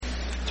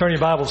Turn your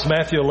Bibles to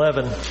Matthew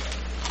 11.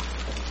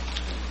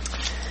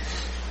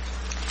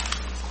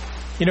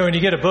 You know, when you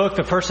get a book,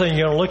 the first thing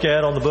you're going to look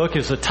at on the book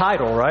is the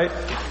title, right?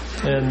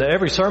 And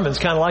every sermon's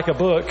kind of like a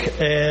book,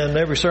 and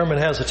every sermon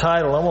has a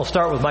title. I'm going to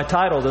start with my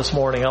title this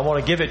morning. I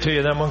want to give it to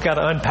you, then I'm going to kind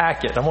of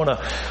unpack it. I'm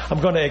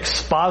going to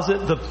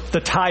exposit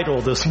the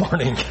title this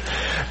morning.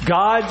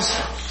 God's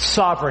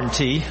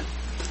sovereignty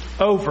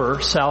over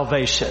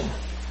salvation.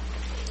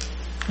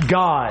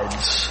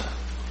 God's.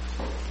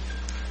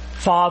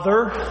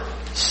 Father,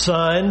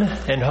 Son,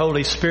 and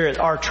Holy Spirit,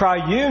 our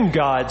triune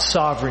God's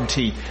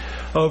sovereignty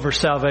over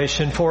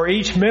salvation. For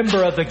each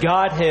member of the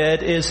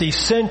Godhead is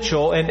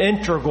essential and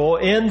integral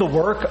in the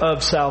work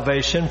of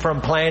salvation,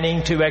 from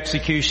planning to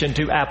execution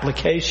to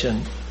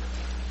application.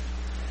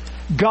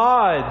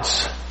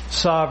 God's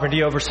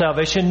sovereignty over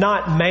salvation,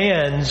 not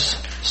man's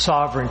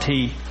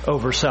sovereignty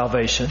over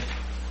salvation.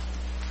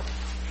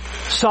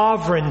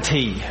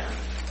 Sovereignty.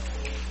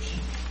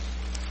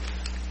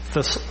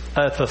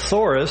 The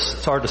thesaurus,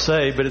 it's hard to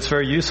say, but it's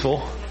very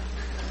useful,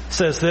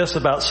 says this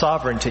about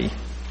sovereignty.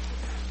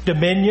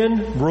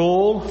 Dominion,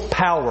 rule,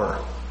 power,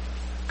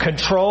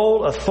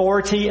 control,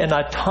 authority, and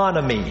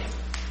autonomy,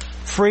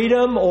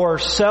 freedom or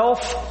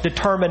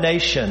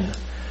self-determination.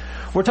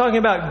 We're talking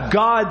about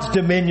God's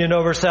dominion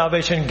over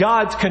salvation,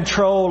 God's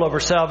control over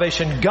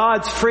salvation,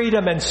 God's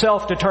freedom and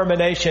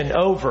self-determination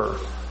over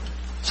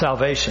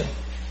salvation.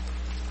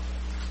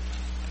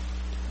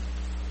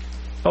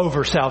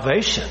 Over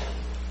salvation.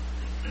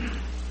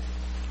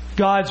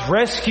 God's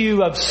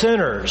rescue of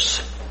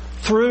sinners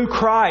through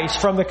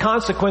Christ from the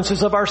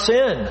consequences of our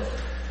sin.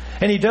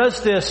 And He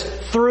does this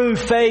through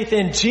faith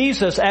in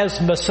Jesus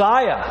as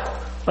Messiah,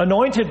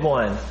 Anointed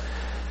One.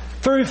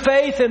 Through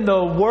faith in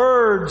the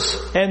words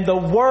and the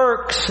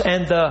works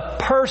and the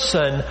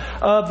person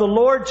of the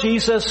Lord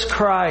Jesus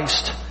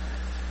Christ,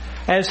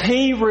 as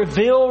He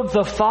revealed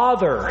the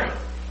Father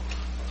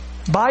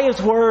by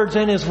His words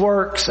and His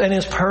works and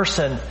His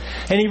person.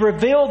 And He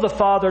revealed the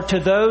Father to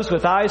those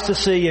with eyes to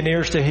see and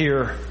ears to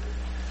hear.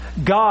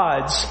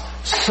 God's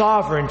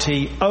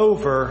sovereignty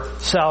over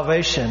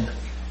salvation.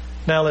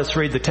 Now let's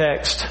read the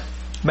text.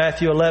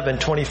 Matthew 11,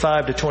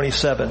 25 to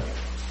 27.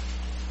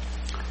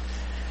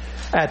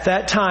 At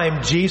that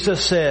time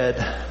Jesus said,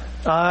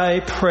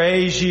 I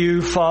praise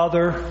you,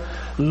 Father,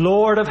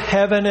 Lord of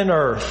heaven and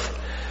earth,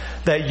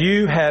 that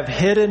you have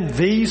hidden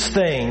these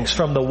things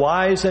from the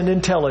wise and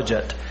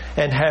intelligent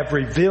and have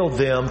revealed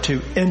them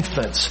to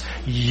infants.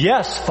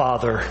 Yes,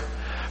 Father,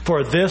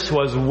 for this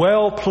was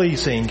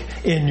well-pleasing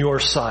in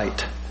your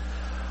sight.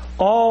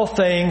 All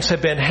things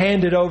have been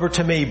handed over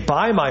to me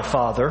by my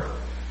Father,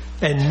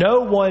 and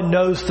no one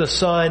knows the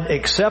Son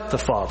except the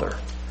Father,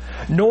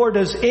 nor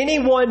does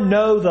anyone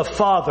know the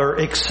Father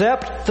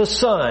except the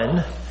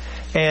Son,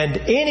 and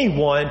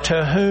anyone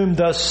to whom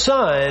the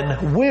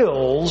Son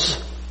wills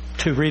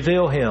to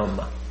reveal Him.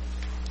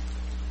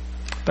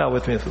 Bow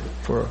with me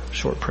for a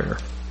short prayer.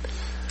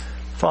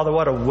 Father,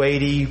 what a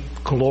weighty,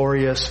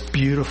 glorious,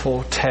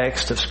 beautiful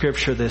text of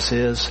Scripture this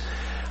is.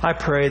 I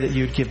pray that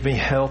you'd give me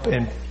help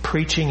in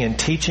preaching and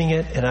teaching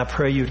it, and I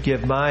pray you'd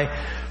give my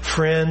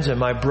friends and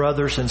my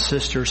brothers and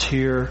sisters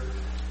here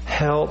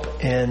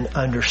help in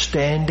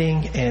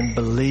understanding and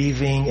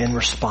believing and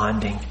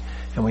responding.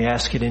 And we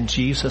ask it in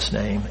Jesus'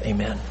 name.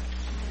 Amen.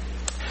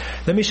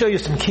 Let me show you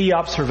some key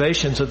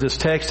observations of this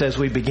text as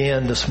we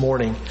begin this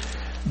morning.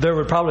 There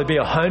would probably be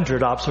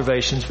 100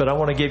 observations, but I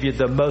want to give you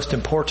the most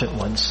important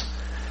ones.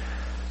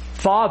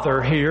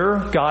 Father here,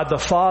 God the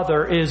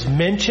Father, is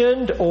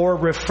mentioned or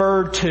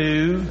referred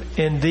to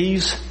in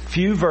these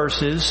few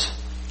verses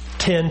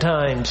 10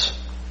 times.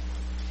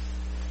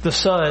 The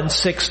Son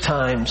 6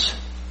 times.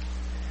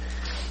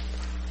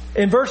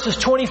 In verses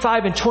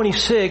 25 and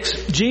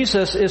 26,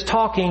 Jesus is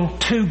talking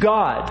to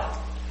God.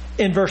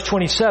 In verse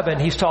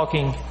 27, He's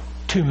talking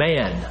to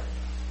man.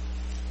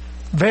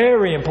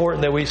 Very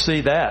important that we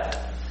see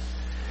that.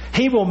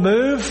 He will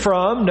move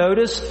from,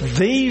 notice,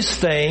 these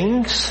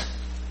things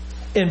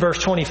in verse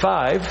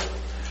 25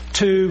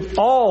 to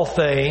all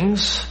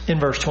things in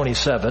verse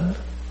 27.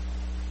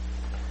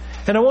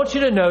 And I want you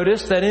to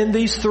notice that in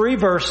these 3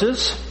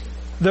 verses,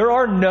 there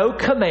are no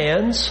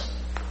commands.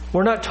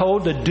 We're not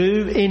told to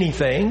do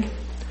anything.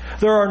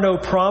 There are no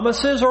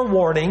promises or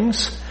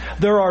warnings.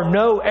 There are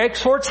no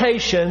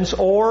exhortations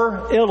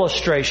or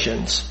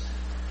illustrations.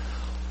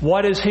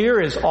 What is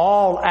here is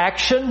all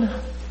action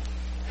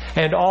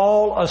and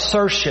all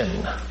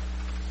assertion.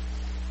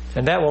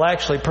 And that will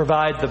actually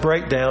provide the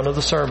breakdown of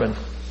the sermon.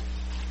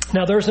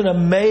 Now there's an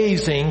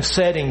amazing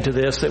setting to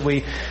this that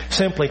we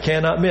simply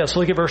cannot miss.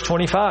 Look at verse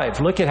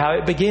 25. Look at how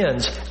it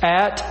begins.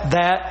 At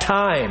that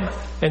time.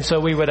 And so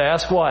we would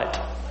ask what?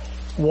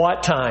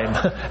 What time?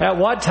 At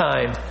what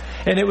time?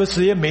 And it was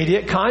the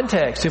immediate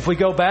context. If we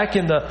go back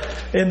in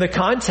the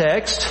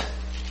context,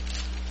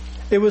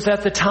 it was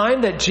at the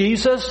time that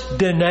Jesus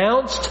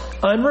denounced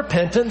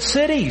unrepentant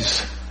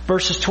cities.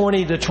 verses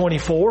 20 to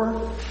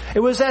 24. It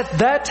was at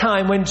that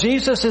time when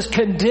Jesus is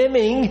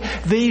condemning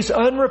these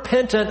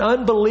unrepentant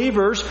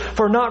unbelievers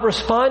for not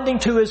responding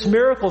to His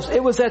miracles.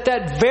 It was at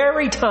that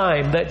very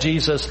time that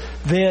Jesus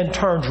then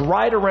turns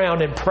right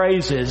around and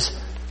praises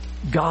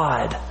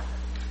God.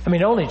 I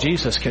mean, only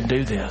Jesus can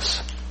do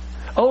this.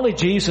 Only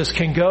Jesus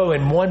can go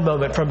in one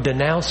moment from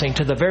denouncing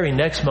to the very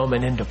next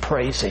moment into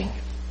praising.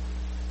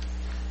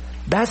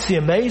 That's the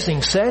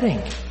amazing setting.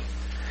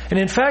 And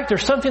in fact,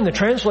 there's something the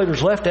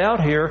translators left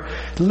out here.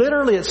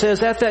 Literally it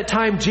says, at that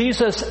time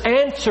Jesus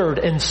answered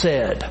and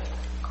said.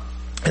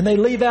 And they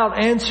leave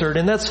out answered,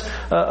 and that's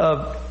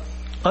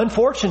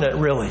unfortunate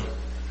really.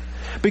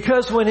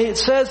 Because when it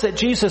says that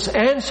Jesus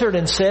answered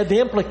and said,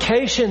 the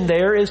implication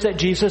there is that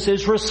Jesus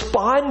is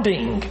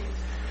responding.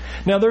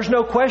 Now there's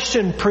no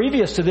question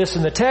previous to this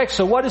in the text,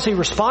 so what is He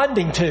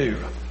responding to?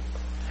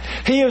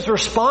 He is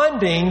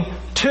responding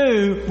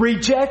to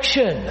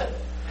rejection.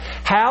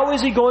 How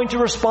is He going to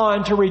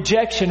respond to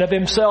rejection of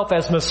Himself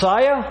as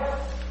Messiah?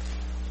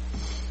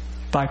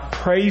 By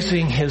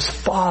praising His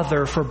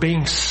Father for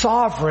being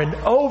sovereign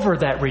over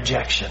that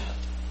rejection.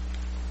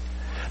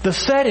 The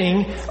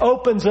setting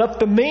opens up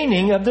the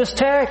meaning of this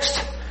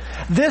text.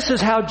 This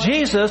is how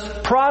Jesus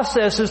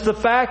processes the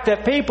fact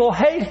that people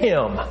hate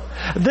Him.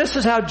 This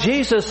is how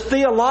Jesus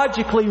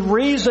theologically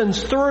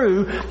reasons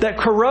through that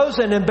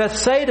Chorazin and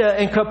Bethsaida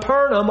and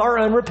Capernaum are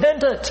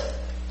unrepentant.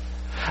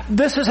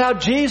 This is how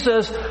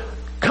Jesus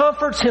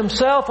comforts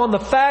Himself on the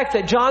fact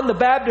that John the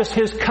Baptist,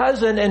 his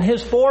cousin and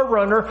his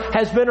forerunner,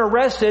 has been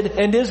arrested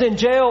and is in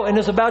jail and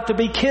is about to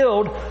be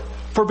killed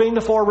for being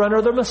the forerunner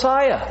of the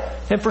Messiah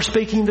and for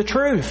speaking the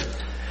truth.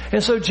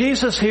 And so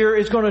Jesus here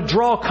is going to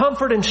draw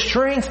comfort and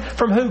strength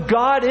from who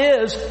God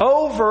is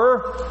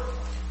over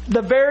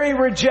the very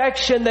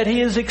rejection that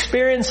He is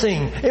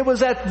experiencing. It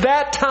was at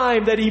that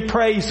time that He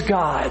praised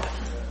God.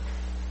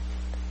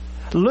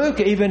 Luke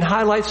even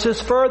highlights this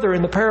further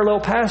in the parallel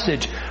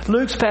passage.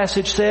 Luke's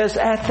passage says,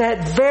 at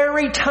that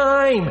very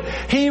time,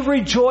 He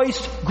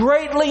rejoiced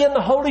greatly in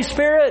the Holy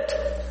Spirit.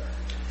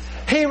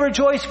 He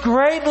rejoiced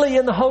greatly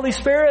in the Holy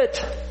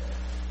Spirit.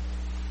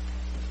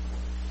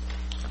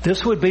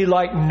 This would be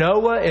like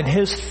Noah and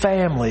his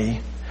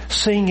family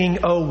singing,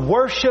 "Oh,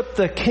 worship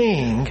the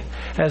King,"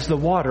 as the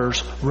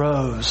waters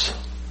rose.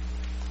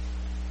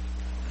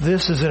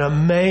 This is an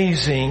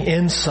amazing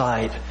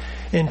insight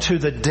into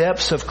the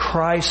depths of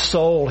Christ's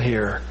soul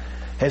here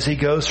as He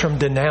goes from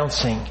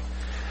denouncing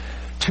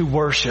to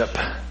worship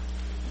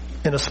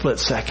in a split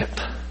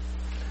second.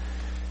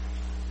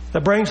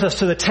 That brings us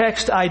to the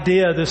text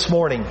idea this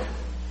morning.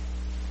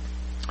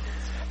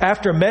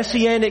 After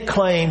messianic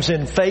claims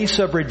in face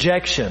of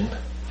rejection,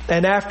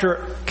 and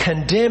after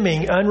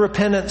condemning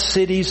unrepentant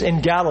cities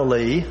in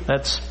Galilee,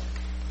 that's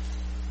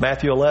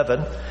Matthew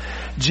 11,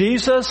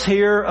 Jesus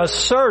here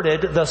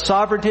asserted the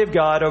sovereignty of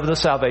God over the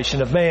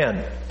salvation of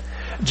man.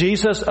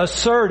 Jesus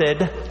asserted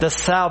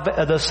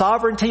the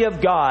sovereignty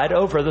of God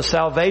over the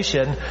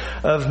salvation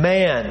of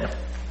man.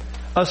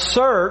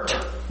 Assert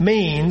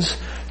means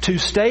to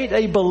state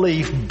a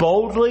belief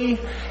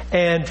boldly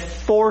and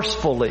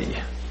forcefully.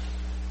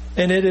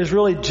 And it is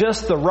really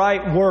just the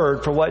right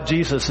word for what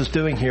Jesus is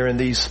doing here in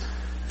these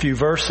few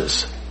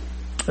verses.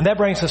 And that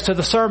brings us to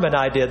the sermon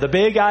idea, the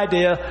big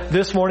idea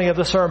this morning of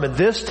the sermon.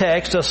 This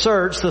text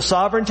asserts the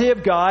sovereignty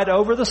of God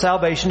over the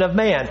salvation of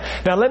man.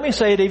 Now let me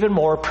say it even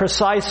more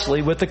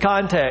precisely with the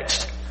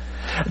context.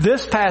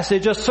 This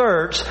passage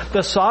asserts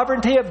the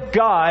sovereignty of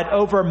God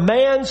over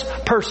man's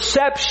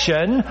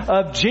perception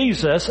of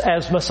Jesus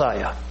as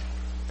Messiah.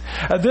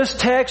 This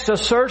text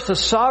asserts the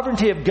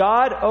sovereignty of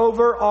God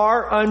over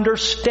our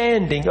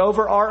understanding,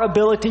 over our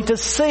ability to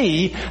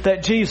see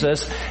that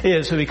Jesus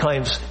is who He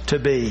claims to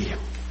be.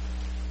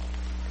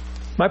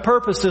 My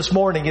purpose this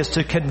morning is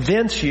to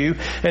convince you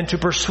and to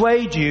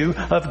persuade you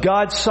of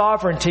God's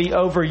sovereignty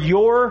over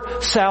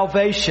your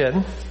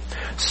salvation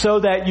so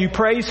that you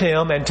praise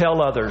Him and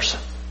tell others.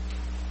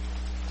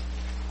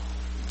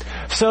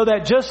 So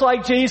that just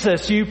like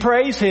Jesus, you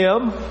praise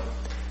Him,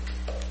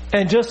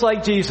 and just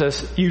like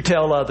Jesus, you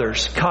tell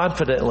others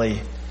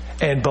confidently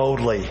and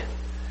boldly.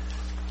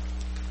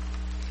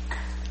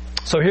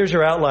 So here's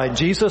your outline.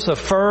 Jesus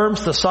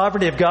affirms the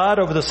sovereignty of God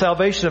over the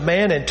salvation of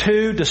man in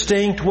two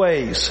distinct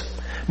ways.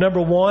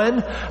 Number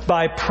one,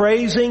 by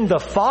praising the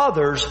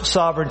Father's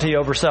sovereignty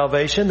over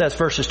salvation. That's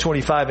verses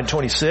 25 and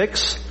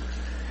 26.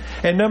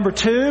 And number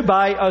two,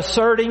 by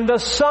asserting the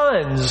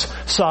Son's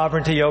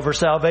sovereignty over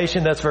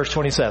salvation. That's verse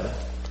 27.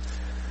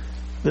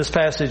 This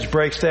passage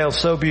breaks down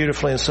so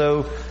beautifully and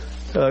so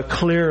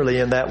clearly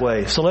in that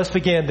way. So let's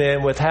begin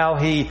then with how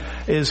He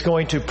is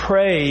going to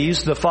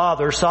praise the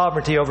Father's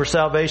sovereignty over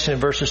salvation in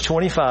verses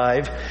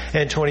 25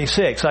 and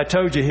 26. I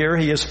told you here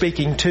He is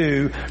speaking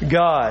to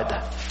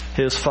God,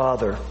 His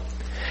Father.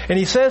 And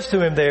He says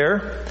to Him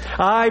there,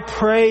 I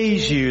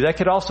praise you. That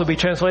could also be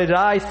translated,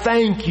 I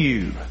thank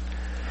you.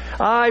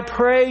 I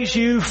praise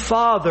you,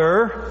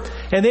 Father.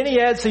 And then He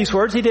adds these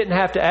words. He didn't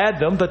have to add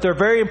them, but they're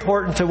very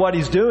important to what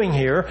He's doing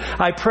here.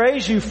 I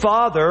praise you,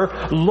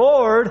 Father,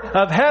 Lord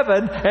of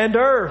heaven and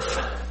earth.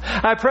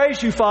 I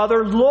praise you,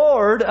 Father,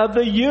 Lord of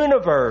the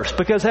universe,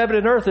 because heaven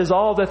and earth is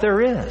all that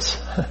there is.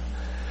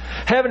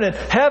 Heaven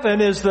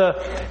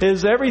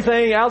is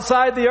everything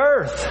outside the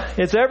earth.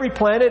 It's every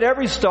planet,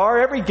 every star,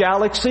 every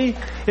galaxy.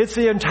 It's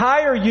the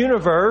entire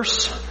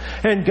universe.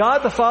 And God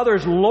the Father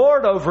is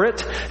Lord over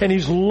it, and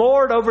He's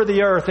Lord over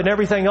the earth and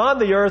everything on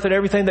the earth and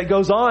everything that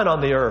goes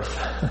on the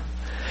earth.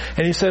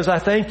 And He says, I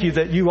thank you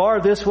that you are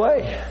this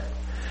way,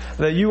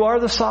 that you are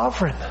the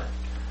sovereign.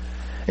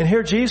 And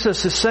here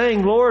Jesus is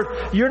saying, Lord,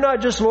 you're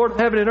not just Lord of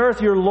heaven and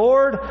earth, you're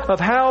Lord of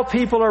how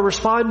people are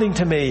responding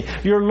to me.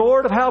 You're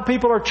Lord of how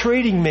people are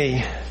treating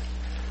me.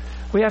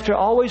 We have to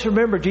always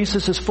remember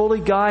Jesus is fully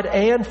God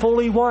and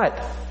fully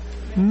what?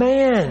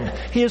 Man.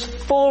 He is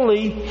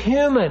fully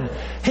human.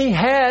 He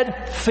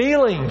had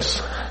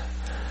feelings.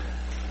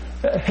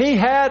 He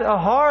had a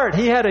heart.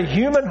 He had a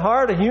human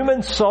heart, a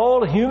human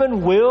soul, a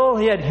human will.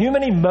 He had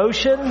human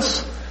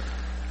emotions.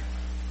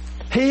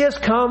 He has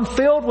come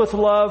filled with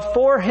love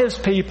for His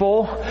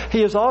people.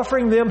 He is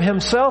offering them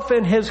Himself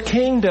and His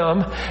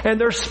kingdom,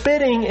 and they're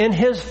spitting in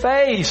His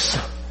face.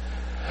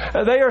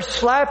 They are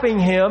slapping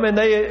Him, and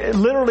they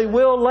literally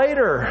will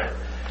later.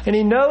 And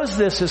He knows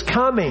this is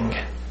coming.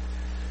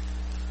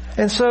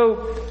 And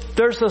so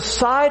there's a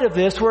side of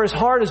this where His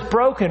heart is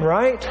broken,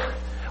 right?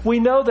 We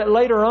know that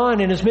later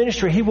on in His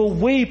ministry, He will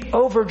weep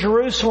over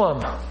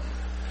Jerusalem.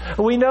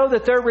 We know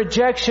that their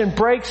rejection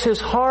breaks His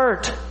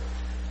heart.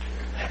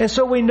 And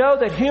so we know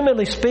that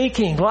humanly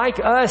speaking, like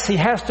us, He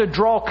has to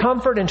draw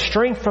comfort and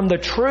strength from the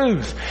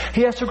truth.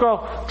 He has to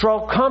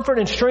draw comfort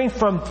and strength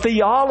from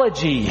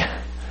theology.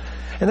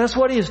 And that's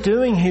what He is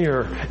doing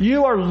here.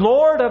 You are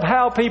Lord of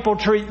how people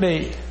treat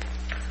me.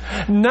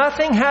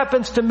 Nothing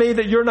happens to me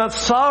that you're not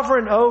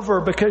sovereign over,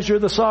 because you're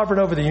the sovereign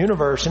over the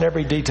universe and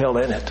every detail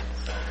in it.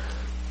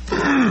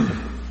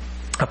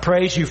 I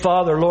praise you,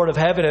 Father, Lord of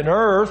heaven and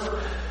earth,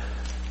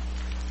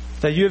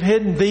 that you have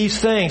hidden these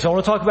things. I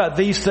want to talk about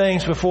these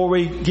things before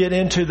we get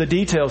into the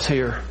details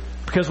here,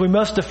 because we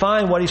must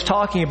define what He's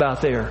talking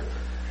about there.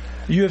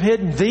 You have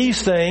hidden these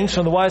things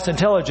from the wise and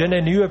intelligent,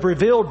 and you have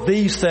revealed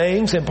these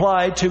things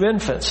implied to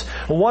infants.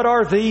 What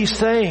are these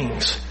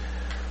things?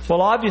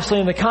 Well, obviously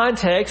in the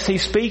context,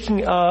 He's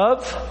speaking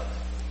of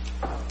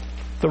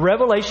the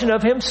revelation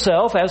of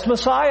Himself as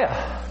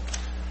Messiah.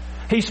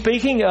 He's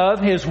speaking of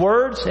His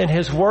words and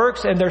His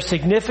works and their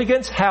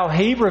significance, how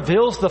He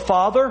reveals the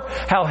Father,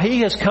 how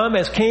He has come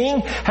as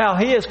King, how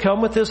He has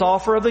come with this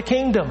offer of the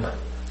kingdom.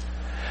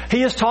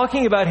 He is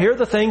talking about here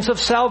the things of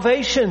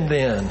salvation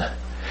then.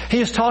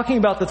 He is talking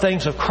about the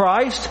things of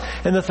Christ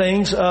and the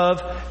things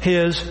of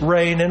His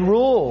reign and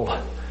rule.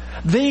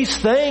 These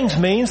things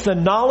means the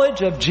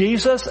knowledge of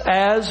Jesus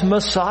as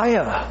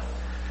Messiah.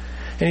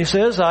 And He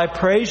says, I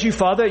praise you,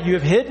 Father, that you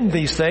have hidden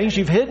these things.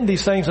 You've hidden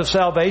these things of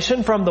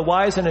salvation from the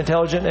wise and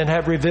intelligent and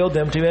have revealed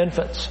them to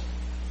infants.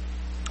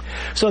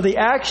 So the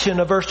action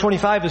of verse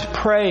 25 is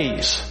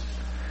praise.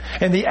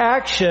 And the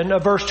action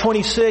of verse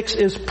 26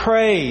 is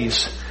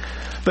praise.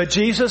 But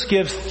Jesus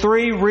gives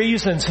 3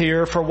 reasons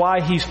here for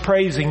why He's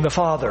praising the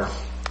Father.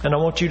 And I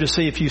want you to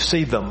see if you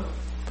see them.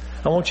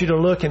 I want you to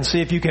look and see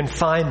if you can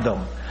find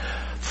them.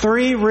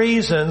 3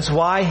 reasons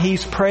why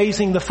He's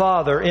praising the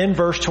Father in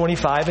verse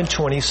 25 and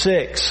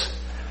 26.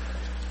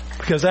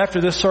 Because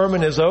after this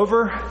sermon is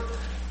over,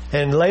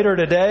 and later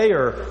today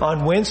or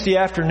on Wednesday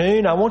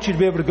afternoon, I want you to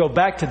be able to go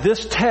back to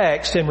this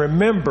text and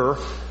remember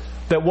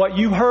that what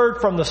you heard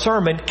from the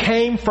sermon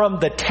came from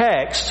the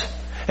text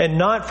and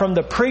not from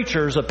the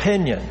preacher's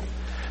opinion.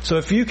 So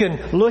if you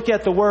can look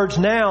at the words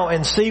now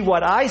and see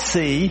what I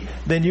see,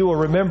 then you will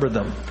remember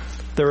them.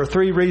 There are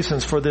 3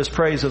 reasons for this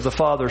praise of the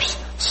Father's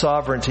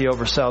sovereignty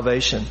over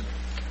salvation.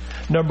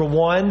 Number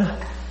 1,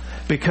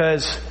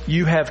 because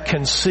you have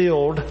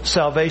concealed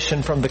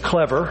salvation from the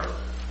clever.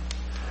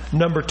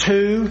 Number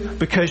 2,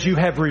 because you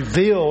have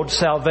revealed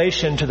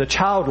salvation to the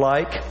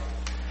childlike.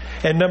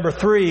 And number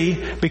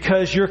 3,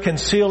 because your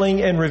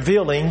concealing and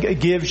revealing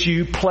gives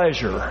you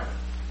pleasure.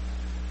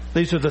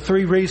 These are the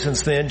 3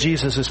 reasons then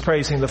Jesus is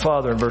praising the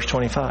Father in verse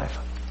 25.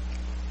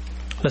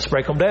 Let's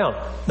break them down.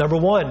 Number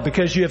 1,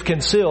 because you have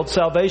concealed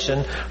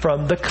salvation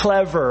from the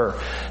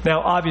clever. Now,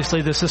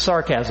 obviously, this is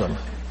sarcasm.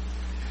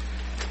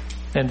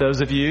 And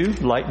those of you,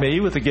 like me,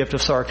 with the gift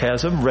of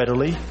sarcasm,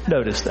 readily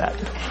notice that.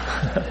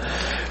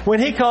 When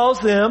He calls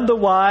them the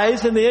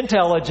wise and the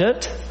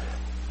intelligent,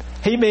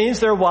 He means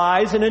they're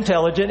wise and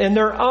intelligent in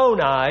their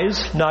own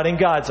eyes, not in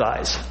God's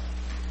eyes.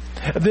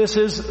 This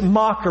is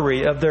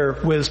mockery of their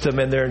wisdom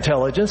and their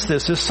intelligence.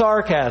 This is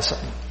sarcasm.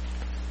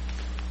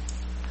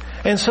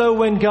 And so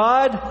when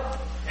God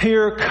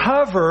here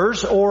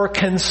covers or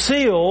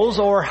conceals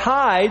or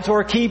hides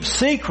or keeps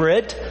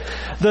secret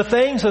the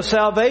things of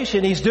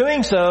salvation, He's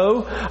doing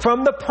so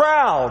from the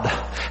proud.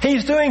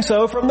 He's doing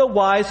so from the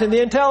wise and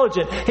the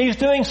intelligent. He's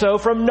doing so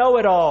from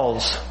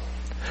know-it-alls.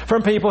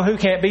 From people who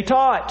can't be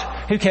taught,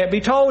 who can't be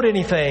told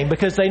anything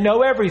because they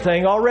know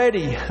everything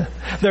already.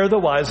 They're the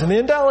wise and the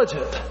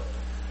intelligent.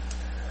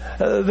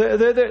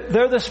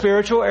 They're the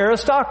spiritual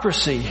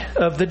aristocracy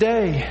of the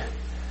day.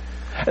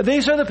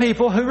 These are the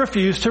people who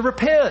refuse to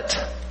repent,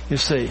 you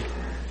see.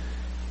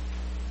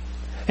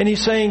 And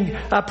he's saying,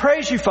 I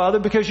praise you, Father,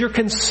 because you're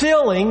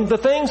concealing the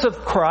things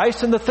of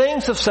Christ and the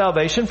things of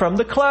salvation from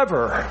the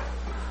clever.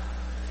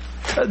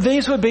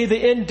 These would be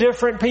the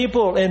indifferent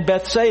people in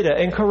Bethsaida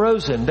and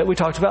Chorazin that we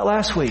talked about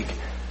last week.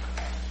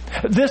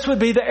 This would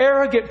be the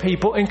arrogant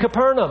people in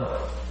Capernaum.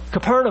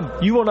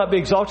 Capernaum, you will not be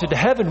exalted to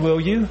heaven,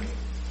 will you?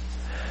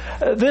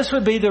 This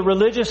would be the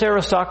religious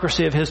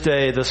aristocracy of his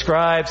day, the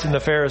scribes and the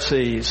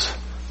Pharisees,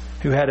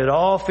 who had it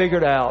all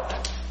figured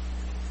out.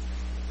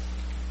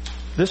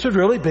 This would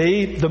really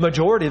be the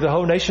majority of the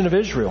whole nation of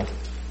Israel.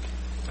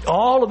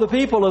 All of the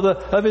people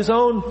of his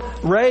own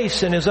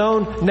race and his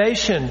own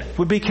nation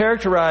would be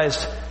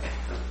characterized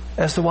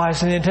as the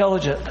wise and the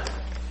intelligent.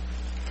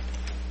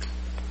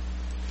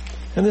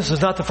 And this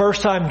is not the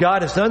first time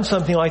God has done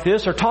something like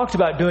this or talked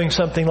about doing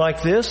something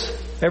like this.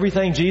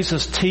 Everything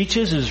Jesus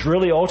teaches is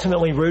really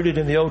ultimately rooted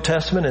in the Old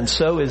Testament, and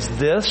so is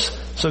this.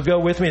 So go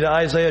with me to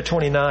Isaiah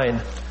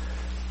 29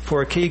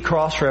 for a key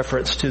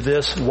cross-reference to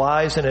this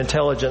wise and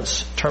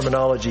intelligence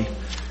terminology.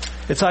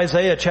 It's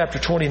Isaiah chapter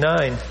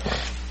 29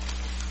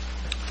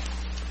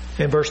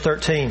 and verse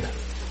 13.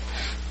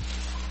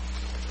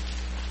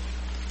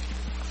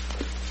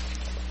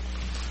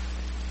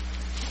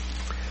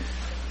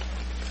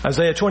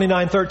 Isaiah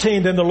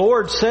 29:13, then the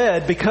Lord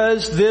said,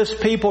 because this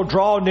people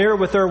draw near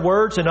with their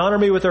words and honor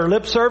me with their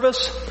lip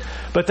service,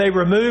 but they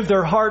remove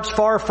their hearts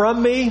far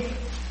from me,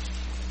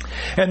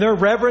 and their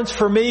reverence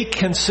for me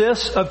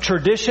consists of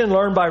tradition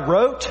learned by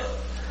rote.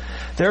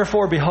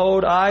 Therefore,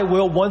 behold, I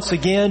will once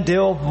again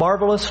deal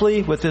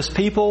marvelously with this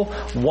people,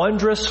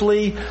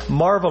 wondrously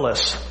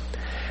marvelous.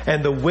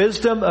 And the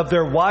wisdom of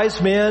their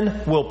wise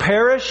men will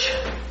perish,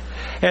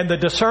 and the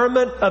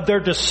discernment of their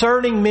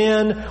discerning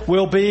men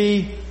will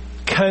be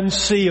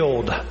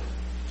concealed,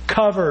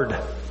 covered,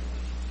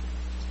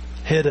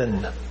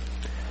 hidden.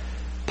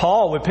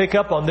 Paul would pick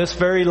up on this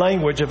very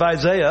language of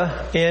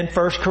Isaiah in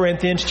 1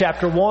 Corinthians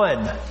chapter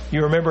 1.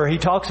 You remember he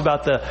talks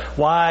about the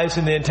wise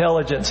and the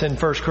intelligence in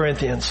 1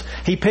 Corinthians.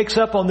 He picks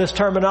up on this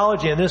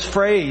terminology and this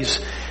phrase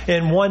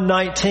in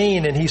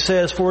 1:19, and he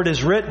says, for it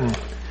is written,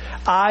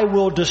 I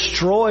will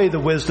destroy the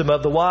wisdom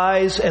of the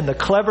wise, and the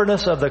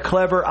cleverness of the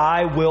clever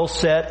I will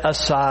set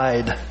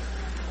aside.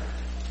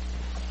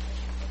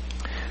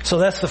 So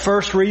that's the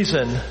first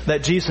reason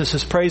that Jesus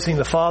is praising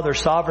the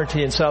Father's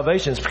sovereignty and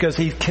salvation. It's because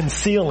he's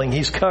concealing,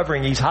 he's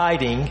covering, he's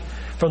hiding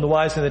from the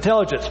wise and the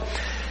intelligent.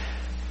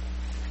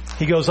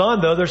 He goes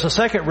on, though, there's a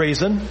second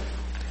reason.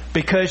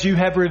 Because you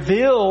have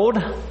revealed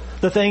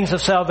the things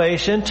of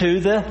salvation to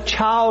the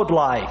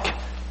childlike,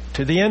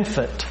 to the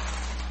infant.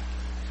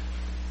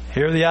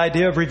 Here the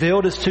idea of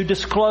revealed is to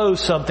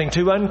disclose something,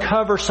 to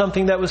uncover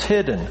something that was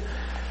hidden,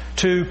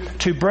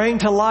 to bring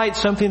to light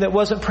something that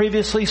wasn't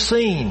previously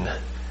seen.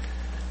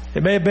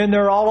 It may have been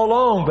there all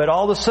along, but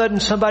all of a sudden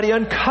somebody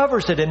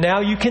uncovers it and now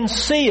you can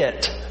see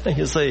it.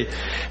 You see.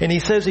 And he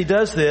says he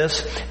does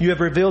this, you have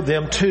revealed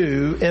them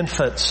to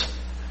infants.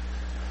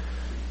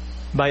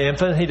 By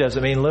infant, he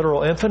doesn't mean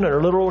literal infant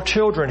or literal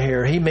children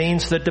here. He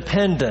means the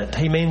dependent.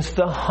 He means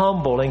the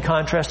humble in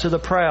contrast to the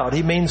proud.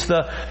 He means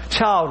the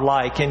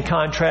childlike in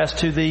contrast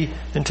to the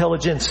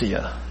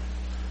intelligentsia.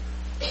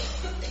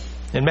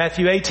 In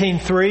Matthew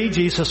 18:3,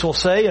 Jesus will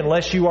say,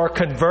 unless you are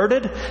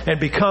converted and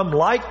become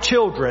like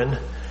children,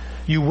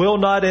 you will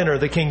not enter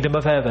the kingdom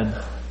of heaven.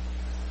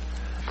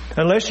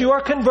 Unless you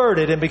are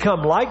converted and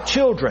become like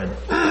children,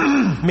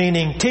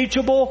 meaning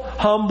teachable,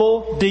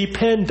 humble,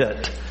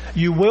 dependent,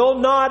 you will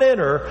not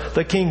enter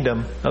the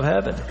kingdom of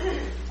heaven.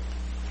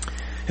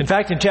 In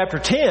fact, in chapter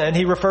 10,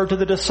 he referred to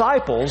the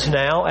disciples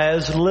now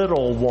as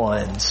little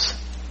ones.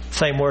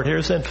 Same word here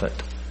as infant.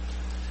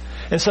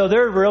 And so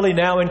they're really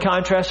now in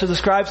contrast to the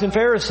scribes and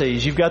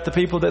Pharisees. You've got the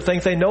people that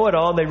think they know it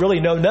all and they really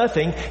know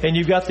nothing. And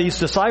you've got these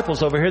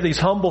disciples over here, these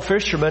humble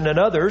fishermen and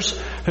others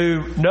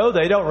who know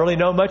they don't really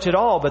know much at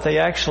all, but they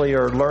actually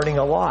are learning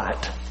a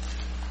lot.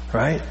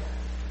 Right?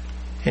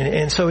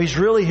 And so he's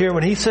really here,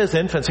 when he says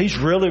infants, he's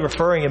really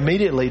referring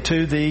immediately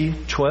to the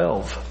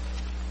 12.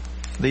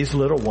 These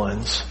little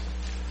ones.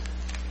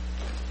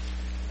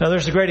 Now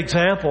there's a great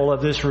example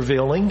of this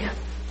revealing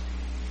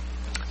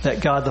that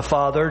God the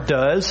Father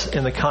does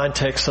in the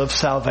context of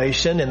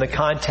salvation, in the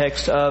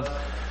context of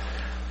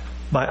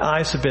my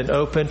eyes have been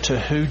opened to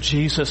who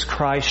Jesus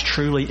Christ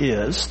truly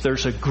is.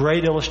 There's a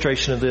great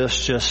illustration of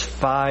this just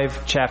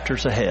 5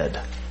 chapters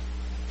ahead.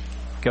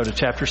 Go to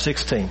chapter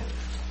 16.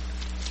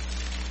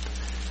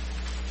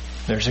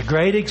 There's a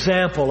great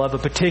example of a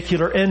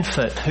particular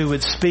infant who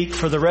would speak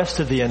for the rest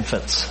of the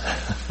infants.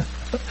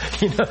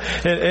 You know,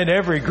 in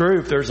every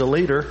group there's a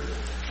leader,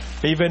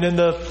 even in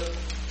the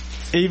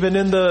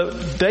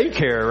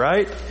daycare,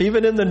 right?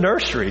 Even in the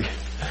nursery.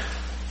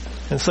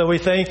 And so we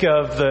think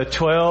of the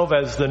 12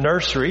 as the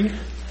nursery,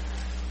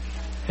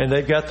 and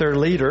they've got their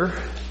leader,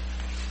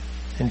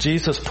 and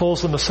Jesus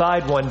pulls them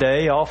aside one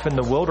day, off in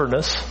the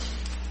wilderness,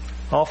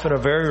 off in a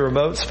very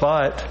remote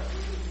spot.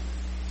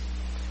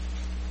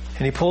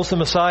 And he pulls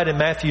them aside in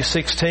Matthew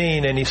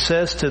 16, and he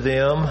says to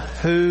them,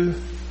 "Who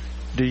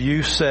do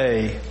you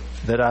say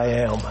that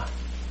I am?"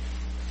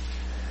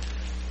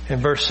 In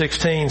verse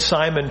 16,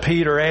 Simon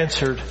Peter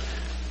answered,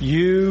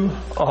 "You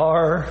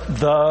are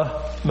the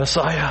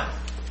Messiah.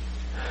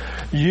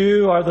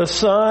 You are the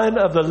Son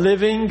of the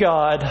living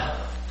God."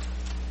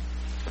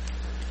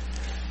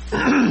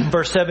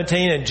 Verse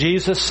 17, and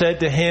Jesus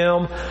said to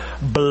him,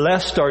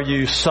 "Blessed are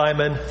you,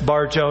 Simon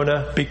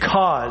Bar-Jonah,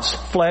 because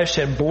flesh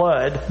and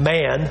blood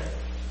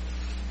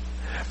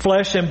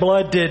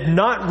did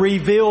not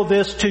reveal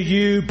this to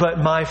you, but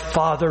my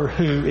Father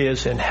who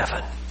is in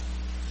heaven."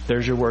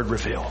 There's your word,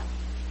 reveal.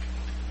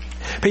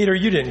 Peter,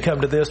 you didn't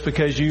come to this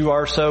because you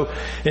are so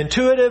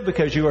intuitive,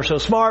 because you are so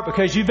smart,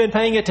 because you've been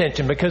paying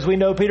attention, because we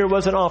know Peter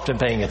wasn't often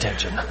paying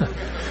attention.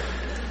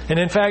 And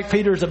in fact,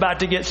 Peter's about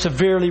to get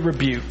severely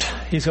rebuked.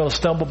 He's going to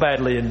stumble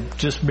badly in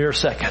just mere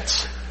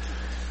seconds.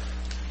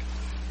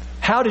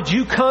 How did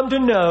you come to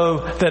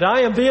know that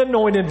I am the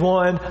anointed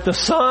one, the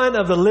Son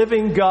of the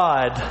living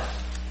God?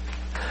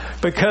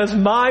 Because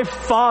my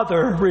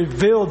Father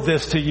revealed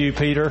this to you,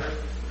 Peter.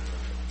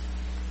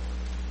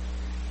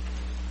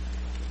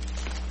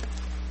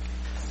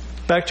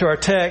 Back to our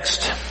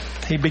text.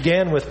 He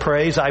began with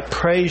praise. I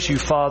praise you,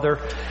 Father.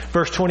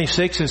 Verse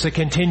 26 is a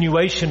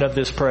continuation of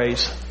this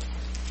praise.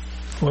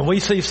 When we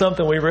see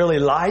something we really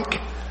like,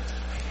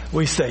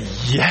 we say,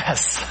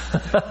 yes.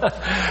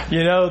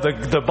 You know,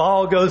 the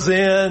ball goes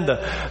in,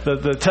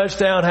 the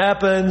touchdown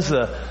happens,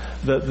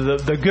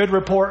 the good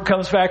report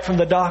comes back from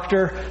the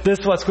doctor. This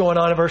is what's going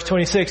on in verse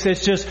 26.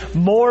 It's just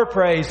more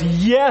praise.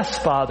 Yes,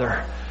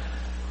 Father.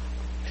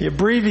 He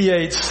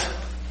abbreviates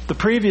the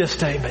previous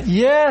statement.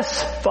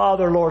 Yes,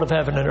 Father, Lord of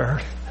heaven and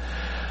earth.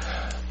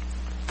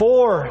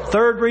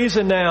 Third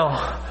reason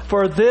now.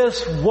 For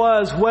this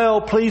was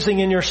well pleasing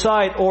in your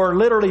sight, or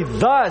literally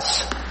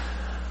thus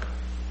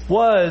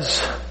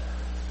was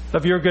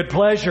of your good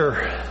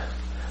pleasure.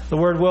 The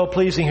word well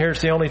pleasing here is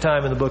the only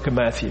time in the book of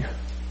Matthew.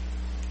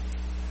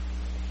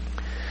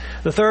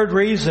 The third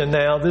reason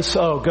now,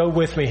 go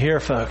with me here,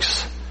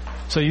 folks.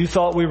 So you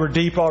thought we were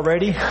deep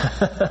already?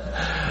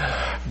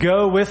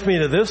 Go with me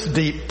to this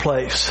deep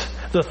place.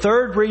 The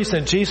third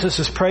reason Jesus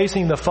is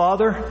praising the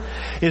Father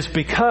is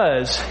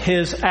because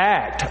His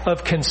act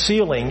of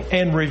concealing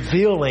and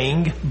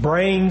revealing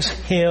brings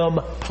Him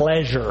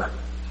pleasure.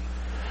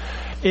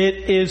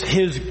 It is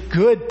His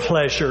good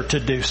pleasure to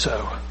do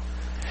so.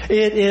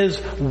 It is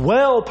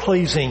well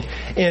pleasing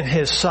in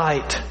His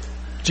sight,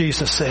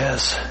 Jesus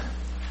says.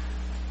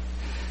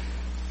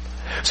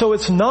 So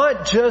it's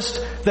not just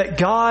that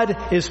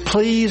God is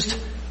pleased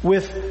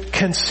with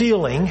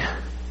concealing,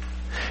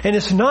 and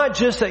it's not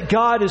just that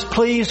God is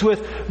pleased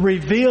with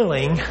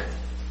revealing.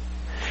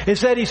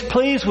 It's that He's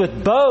pleased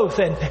with both,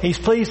 and He's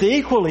pleased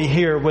equally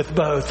here with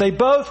both. They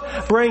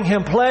both bring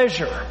Him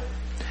pleasure.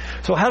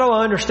 So how do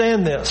I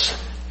understand this?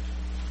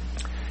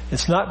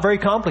 It's not very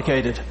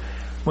complicated.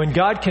 When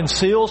God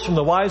conceals from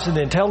the wise and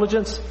the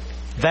intelligent,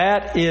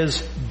 that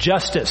is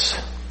justice.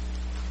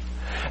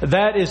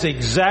 That is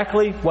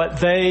exactly what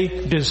they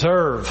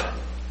deserve.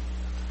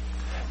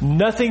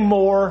 Nothing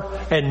more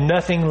and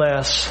nothing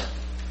less.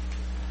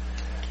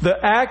 The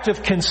act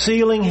of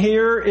concealing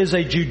here is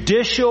a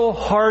judicial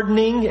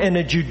hardening and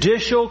a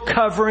judicial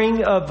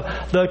covering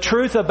of the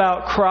truth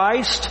about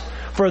Christ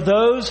for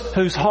those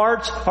whose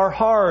hearts are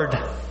hard.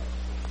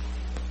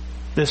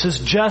 This is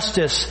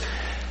justice.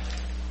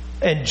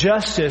 And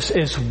justice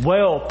is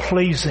well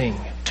pleasing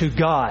to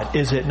God,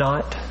 is it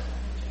not?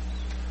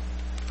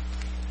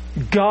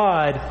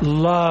 God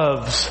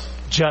loves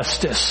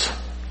justice.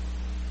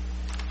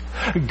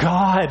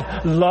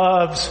 God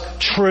loves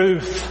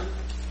truth.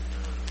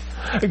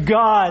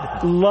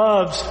 God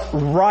loves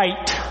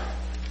right.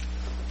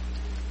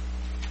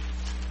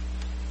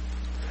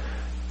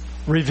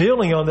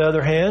 Revealing, on the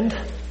other hand,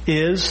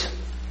 is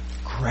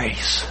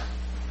grace.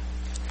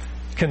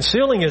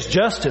 Concealing is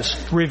justice.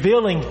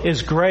 Revealing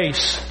is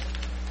grace.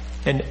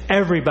 And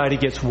everybody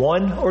gets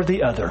one or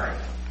the other.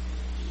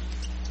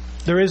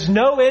 There is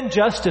no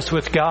injustice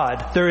with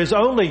God. There is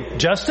only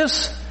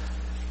justice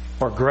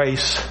or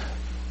grace.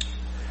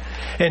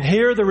 And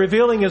here the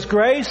revealing is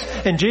grace,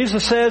 and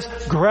Jesus says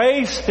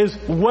grace is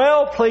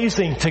well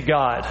pleasing to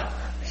God.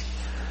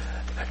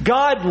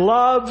 God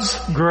loves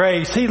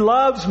grace. He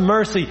loves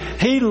mercy.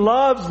 He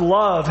loves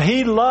love.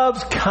 He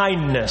loves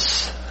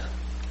kindness.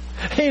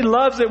 He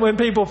loves it when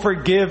people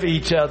forgive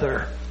each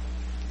other.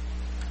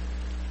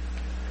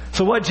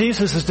 So what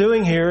Jesus is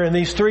doing here in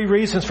these three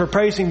reasons for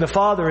praising the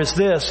Father is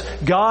this: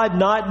 God,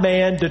 not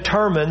man,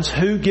 determines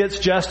who gets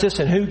justice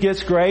and who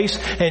gets grace,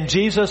 and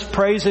Jesus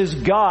praises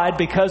God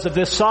because of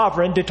this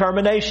sovereign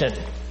determination.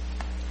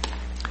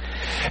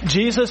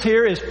 Jesus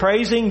here is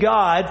praising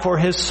God for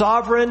His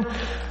sovereign,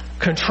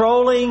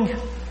 controlling,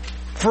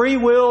 free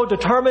will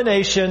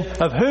determination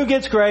of who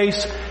gets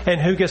grace and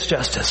who gets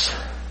justice.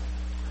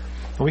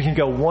 We can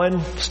go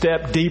one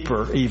step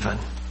deeper even.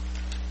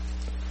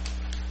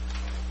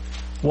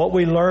 What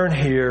we learn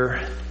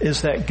here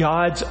is that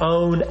God's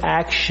own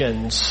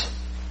actions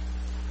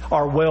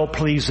are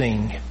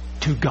well-pleasing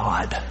to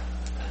God.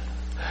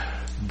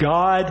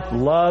 God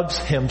loves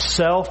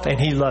Himself, and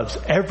He loves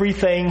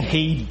everything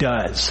He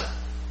does.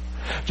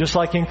 Just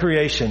like in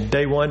creation,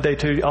 day 1, day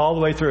 2, all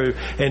the way through,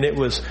 and it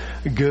was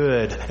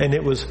good, and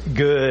it was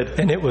good,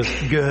 and it was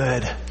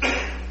good.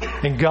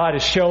 And God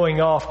is showing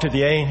off to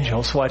the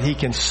angels what He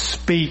can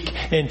speak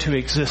into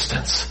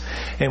existence.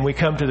 And we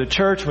come to the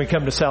church, we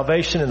come to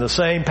salvation, and the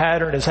same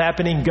pattern is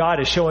happening. God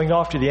is showing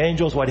off to the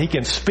angels what He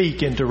can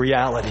speak into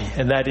reality,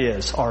 and that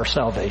is our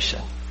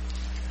salvation.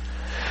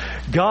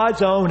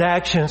 God's own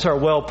actions are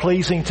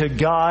well-pleasing to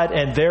God,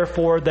 and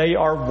therefore they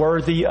are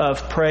worthy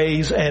of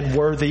praise and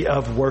worthy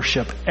of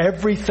worship.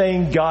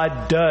 Everything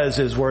God does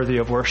is worthy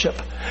of worship.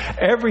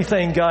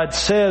 Everything God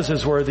says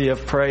is worthy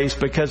of praise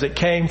because it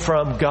came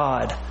from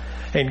God.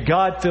 And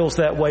God feels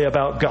that way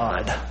about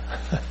God.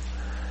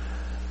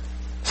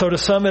 So to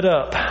sum it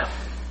up,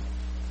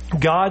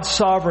 God's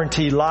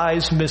sovereignty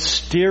lies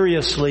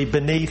mysteriously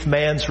beneath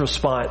man's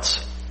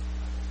response.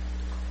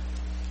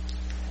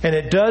 And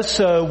it does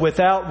so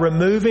without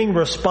removing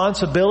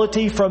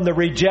responsibility from the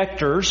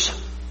rejectors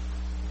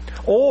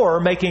or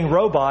making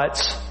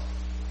robots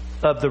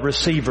of the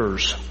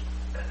receivers.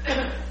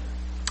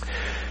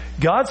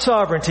 God's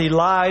sovereignty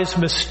lies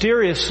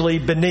mysteriously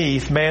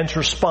beneath man's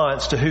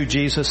response to who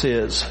Jesus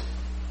is.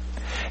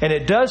 And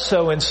it does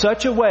so in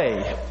such a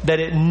way that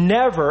it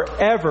never,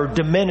 ever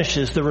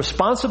diminishes the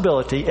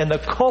responsibility and the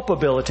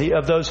culpability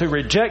of those who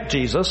reject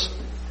Jesus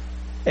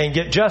and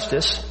get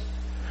justice.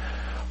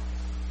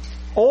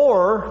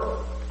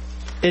 Or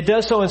it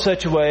does so in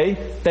such a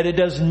way that it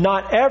does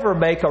not ever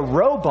make a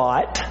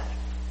robot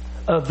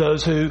of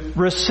those who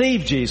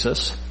receive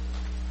Jesus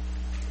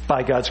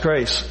by God's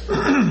grace.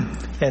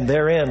 And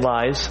therein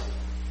lies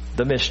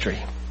the mystery.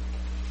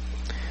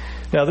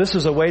 Now, this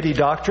is a weighty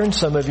doctrine.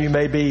 Some of you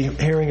may be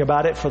hearing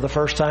about it for the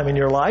first time in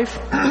your life.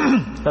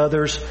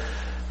 Others,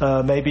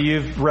 maybe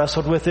you've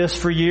wrestled with this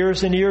for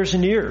years and years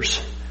and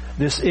years.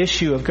 This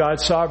issue of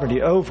God's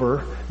sovereignty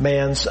over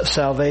man's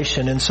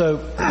salvation. And so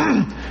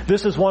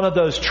this is one of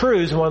those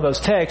truths and one of those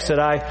texts that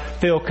I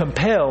feel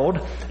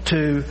compelled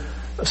to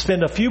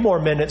spend a few more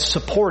minutes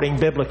supporting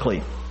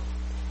biblically.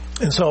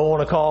 And so I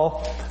want to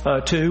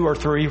call 2 or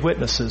 3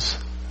 witnesses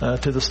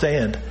to the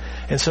stand.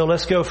 And so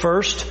let's go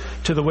first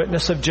to the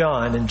witness of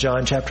John in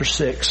John chapter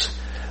 6.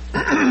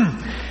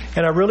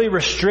 And I really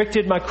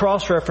restricted my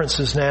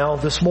cross-references now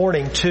this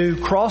morning to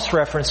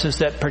cross-references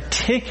that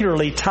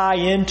particularly tie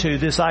into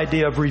this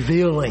idea of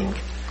revealing.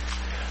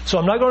 So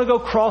I'm not going to go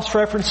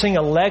cross-referencing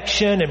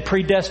election and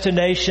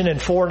predestination and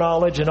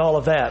foreknowledge and all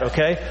of that,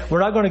 okay? We're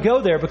not going to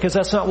go there because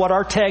that's not what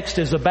our text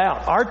is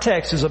about. Our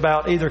text is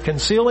about either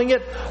concealing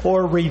it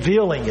or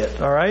revealing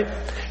it, all right?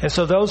 And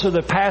so those are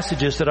the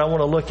passages that I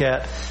want to look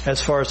at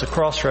as far as the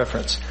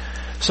cross-reference.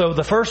 So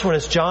the first one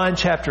is John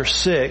chapter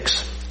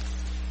 6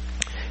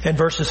 and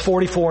verses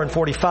 44 and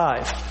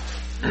 45.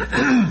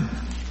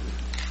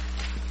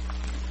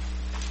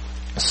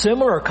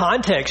 Similar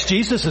context.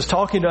 Jesus is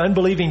talking to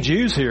unbelieving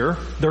Jews here.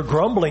 They're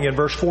grumbling in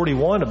verse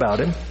 41 about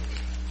Him.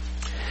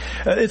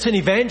 It's an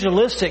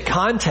evangelistic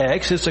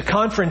context. It's a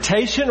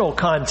confrontational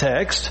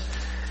context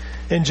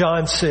in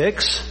John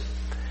 6.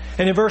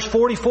 And in verse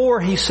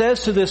 44, He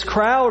says to this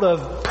crowd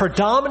of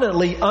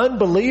predominantly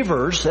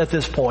unbelievers at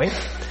this point,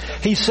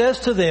 He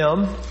says to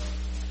them,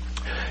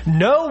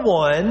 "No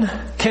one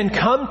can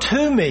come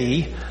to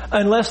me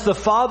unless the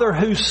Father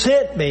who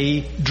sent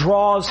me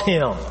draws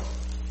him.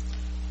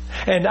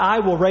 And I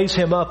will raise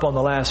him up on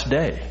the last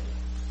day."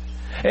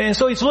 And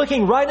so He's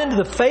looking right into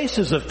the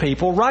faces of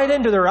people, right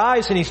into their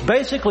eyes, and He's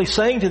basically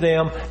saying to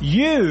them,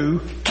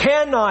 you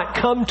cannot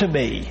come to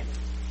me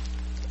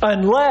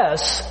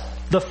unless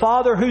the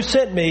Father who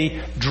sent me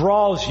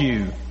draws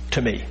you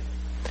to me.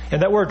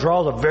 And that word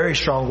draw is a very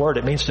strong word.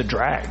 It means to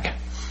drag.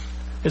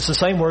 It's the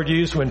same word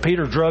used when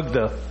Peter dragged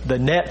the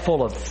net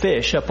full of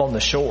fish up on the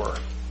shore.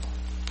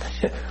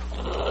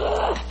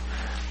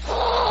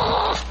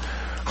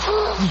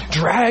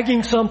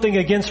 Dragging something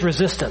against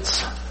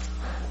resistance.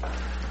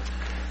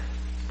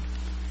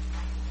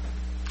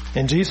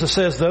 And Jesus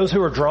says, those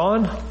who are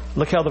drawn,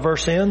 look how the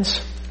verse ends.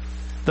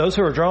 Those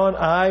who are drawn,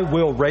 I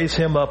will raise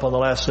him up on the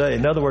last day.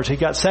 In other words, he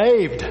got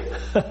saved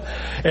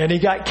and he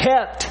got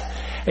kept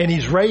and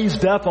he's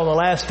raised up on the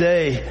last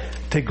day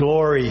to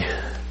glory.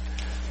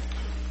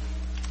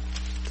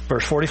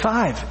 Verse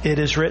 45, it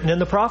is written in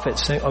the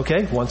prophets.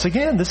 Okay, once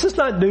again, this is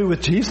not new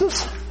with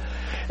Jesus.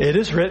 It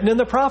is written in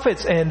the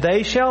prophets, and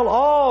they shall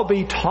all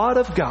be taught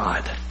of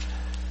God.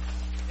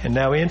 And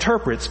now he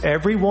interprets,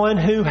 everyone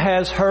who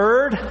has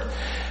heard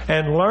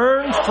and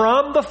learned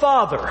from the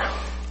Father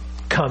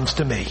comes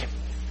to me.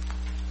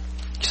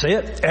 You see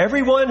it?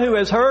 Everyone who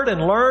has heard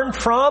and learned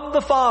from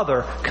the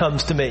Father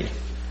comes to me.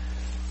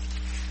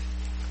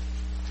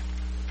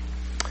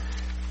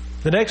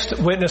 The next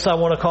witness I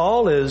want to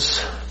call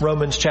is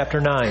Romans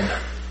chapter 9.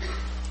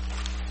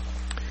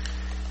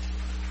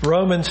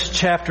 Romans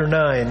chapter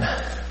 9.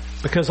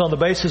 Because on the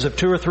basis of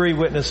 2 or 3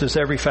 witnesses,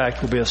 every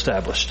fact will be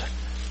established.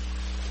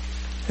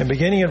 And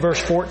beginning in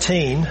verse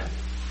 14,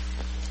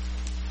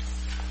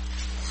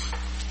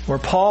 where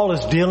Paul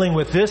is dealing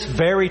with this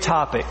very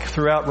topic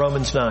throughout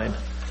Romans 9.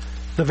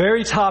 The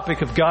very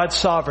topic of God's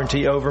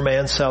sovereignty over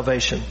man's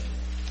salvation.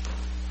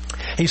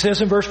 He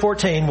says in verse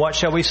 14, what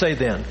shall we say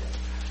then?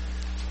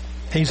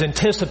 He's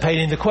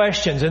anticipating the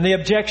questions and the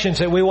objections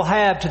that we will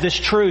have to this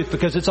truth,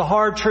 because it's a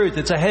hard truth.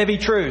 It's a heavy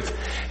truth.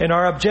 And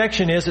our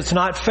objection is it's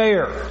not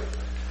fair.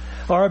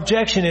 Our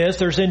objection is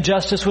there's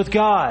injustice with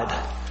God.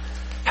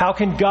 How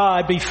can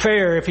God be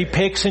fair if He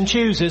picks and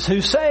chooses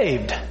who's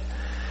saved?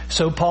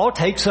 So Paul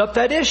takes up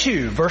that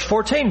issue. Verse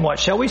 14, what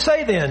shall we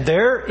say then?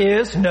 There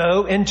is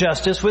no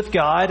injustice with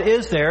God,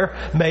 is there?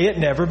 May it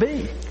never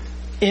be.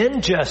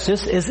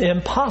 Injustice is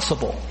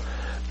impossible.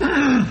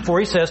 For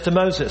he says to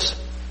Moses,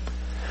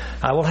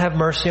 I will have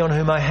mercy on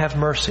whom I have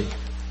mercy,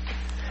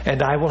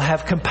 and I will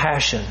have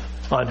compassion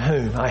on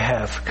whom I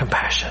have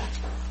compassion.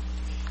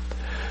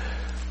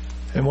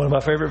 And one of my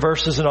favorite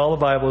verses in all the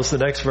Bible is the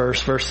next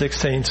verse, verse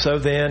 16. So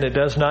then it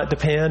does not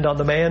depend on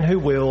the man who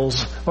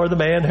wills or the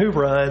man who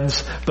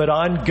runs, but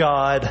on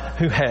God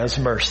who has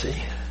mercy.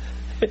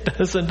 It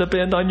doesn't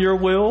depend on your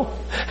will,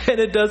 and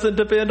it doesn't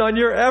depend on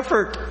your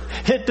effort.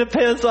 It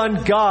depends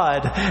on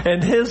God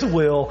and His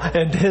will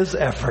and His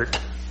effort.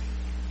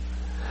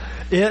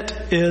 It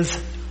is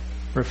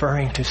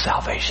referring to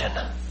salvation.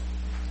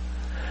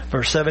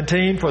 Verse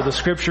 17, for the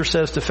scripture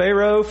says to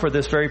Pharaoh, for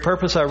this very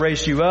purpose I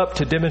raised you up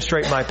to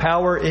demonstrate my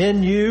power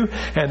in you,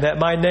 and that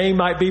my name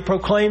might be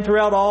proclaimed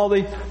throughout all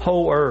the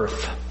whole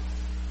earth.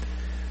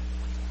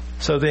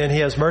 So then He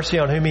has mercy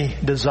on whom He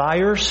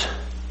desires,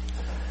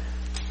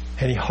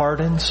 and He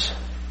hardens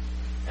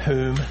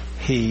whom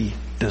He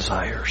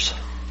desires.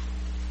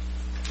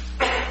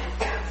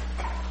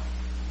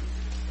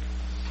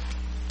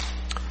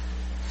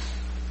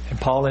 And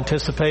Paul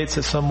anticipates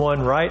that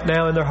someone right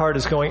now in their heart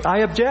is going, I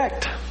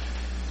object.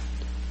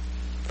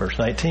 Verse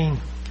 19,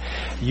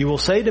 you will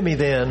say to me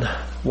then,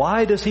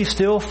 why does he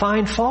still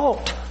find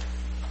fault?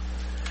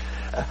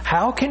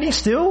 How can he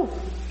still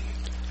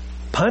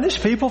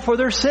punish people for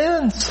their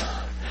sins?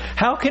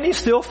 How can he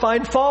still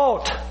find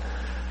fault?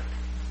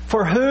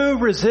 For who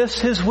resists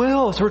his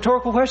will? It's a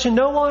rhetorical question.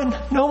 No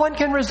one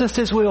can resist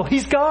his will.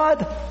 He's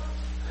God.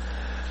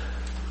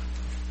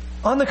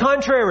 On the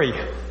contrary,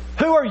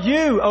 who are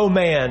you, O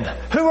man?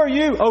 Who are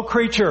you, O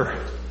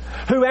creature?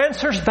 Who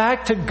answers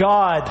back to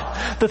God?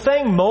 The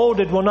thing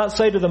molded will not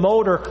say to the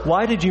molder,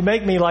 why did you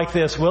make me like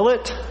this, will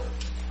it?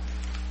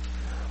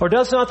 Or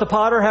does not the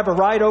potter have a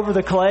right over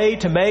the clay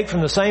to make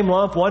from the same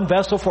lump one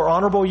vessel for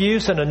honorable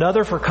use and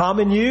another for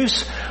common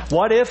use?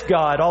 What if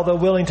God, although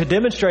willing to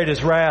demonstrate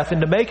His wrath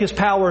and to make His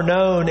power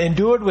known,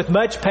 endured with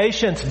much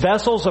patience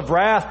vessels of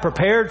wrath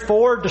prepared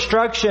for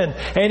destruction,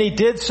 and He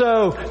did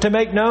so to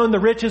make known the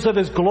riches of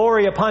His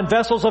glory upon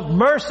vessels of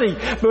mercy,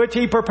 which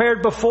He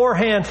prepared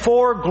beforehand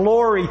for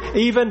glory,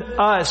 even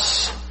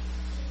us,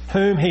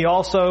 whom He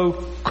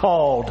also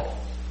called?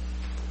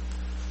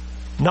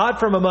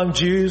 Not from among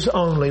Jews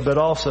only, but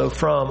also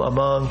from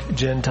among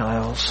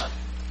Gentiles.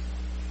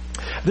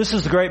 This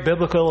is the great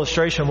biblical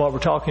illustration of what we're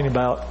talking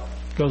about.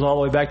 It goes all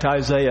the way back to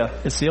Isaiah.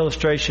 It's the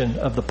illustration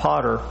of the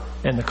potter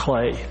and the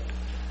clay.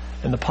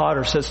 And the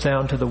potter sits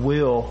down to the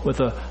wheel with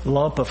a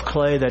lump of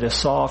clay that is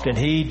soft, and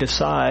he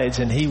decides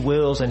and he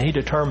wills and he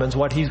determines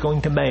what he's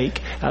going to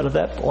make out of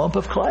that lump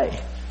of clay.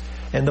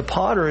 And the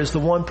potter is the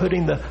one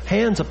putting the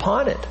hands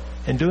upon it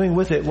and doing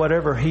with it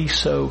whatever he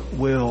so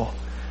will.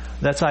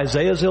 That's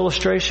Isaiah's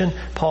illustration.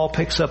 Paul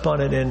picks up on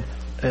it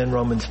in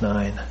Romans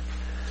 9.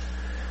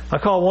 I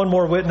call one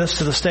more witness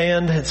to the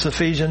stand. It's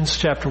Ephesians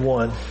chapter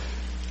 1.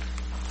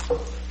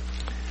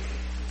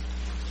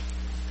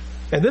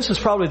 And this is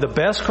probably the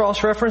best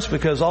cross-reference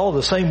because all of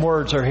the same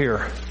words are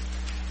here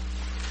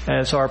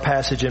as our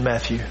passage in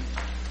Matthew.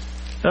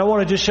 And I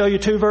want to just show you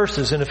two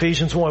verses in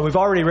Ephesians 1. We've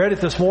already read it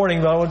this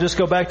morning, but I want to just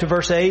go back to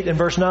verse 8 and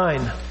verse 9.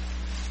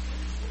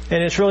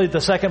 And it's really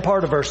the second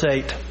part of verse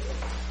 8.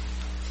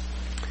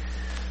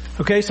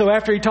 Okay, so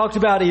after he talked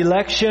about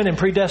election and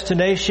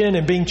predestination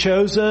and being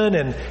chosen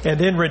and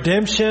then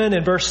redemption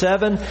in verse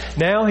 7,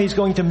 now he's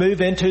going to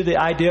move into the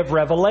idea of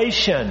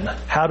revelation.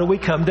 How do we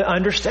come to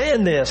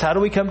understand this? How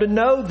do we come to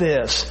know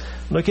this?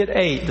 Look at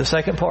 8, the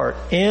second part.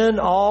 In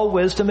all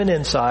wisdom and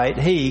insight,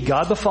 He,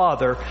 God the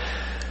Father,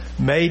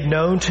 made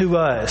known to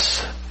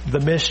us the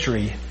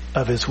mystery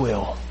of His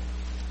will.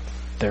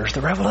 There's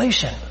the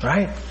revelation,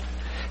 right?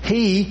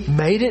 He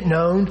made it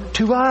known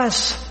to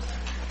us.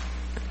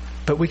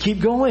 But we keep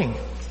going.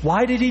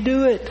 Why did He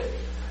do it?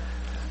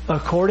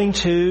 According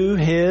to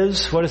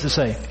His, what does it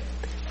say?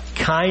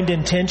 Kind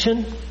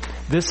intention.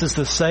 This is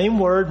the same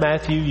word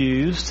Matthew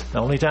used, the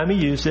only time he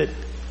used it,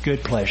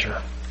 good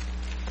pleasure.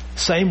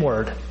 Same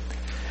word.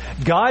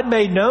 God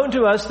made known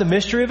to us the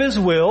mystery of His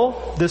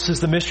will. This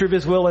is the mystery of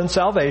His will in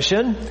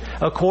salvation.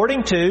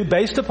 According to,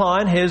 based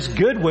upon His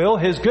good will,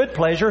 His good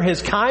pleasure,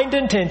 His kind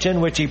intention,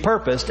 which He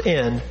purposed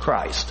in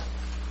Christ.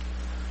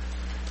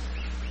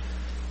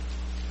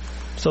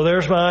 So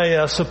there's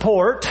my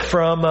support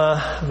from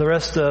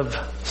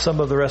some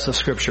of the rest of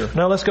Scripture.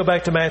 Now let's go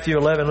back to Matthew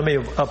 11. Let me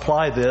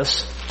apply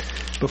this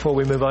before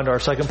we move on to our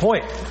second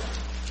point.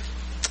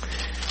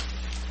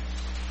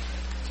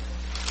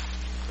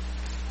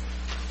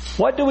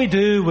 What do we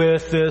do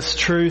with this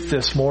truth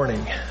this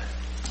morning?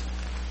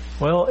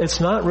 Well, it's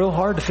not real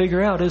hard to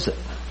figure out, is it?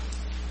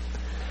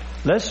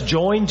 let's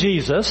join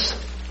Jesus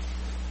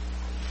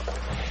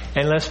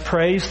and let's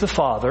praise the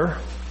Father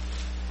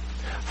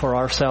for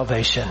our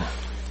salvation.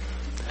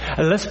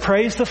 And let's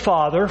praise the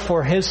Father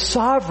for His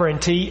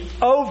sovereignty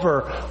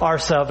over our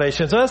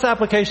salvation. So that's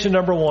application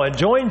number 1.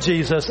 Join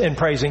Jesus in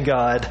praising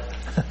God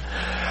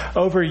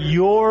over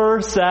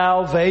your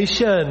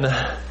salvation.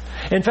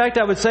 In fact,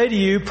 I would say to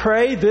you,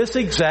 pray this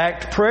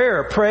exact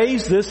prayer.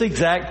 Praise this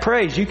exact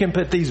praise. You can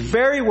put these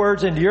very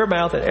words into your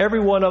mouth and every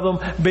one of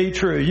them be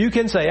true. You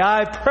can say,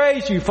 I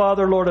praise you,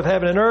 Father, Lord of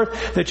heaven and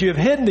earth, that you have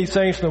hidden these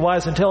things from the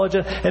wise and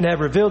intelligent and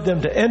have revealed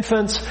them to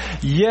infants.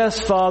 Yes,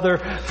 Father,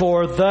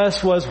 for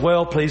thus was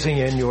well-pleasing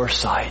in your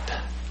sight.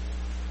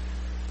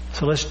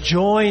 So let's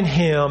join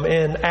Him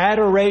in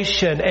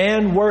adoration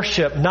and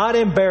worship, not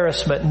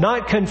embarrassment,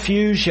 not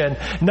confusion,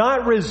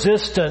 not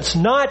resistance,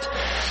 not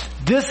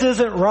this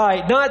isn't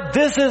right, not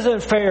this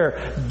isn't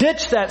fair.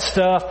 Ditch that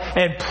stuff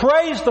and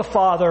praise the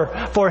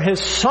Father for His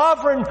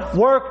sovereign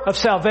work of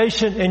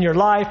salvation in your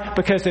life,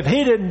 because if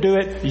He didn't do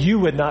it, you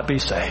would not be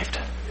saved.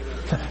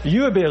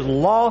 You would be as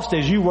lost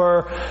as you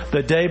were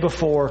the day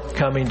before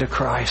coming to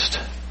Christ.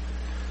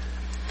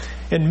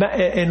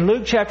 In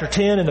Luke chapter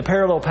 10, in the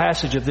parallel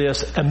passage of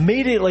this,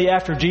 immediately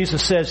after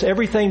Jesus says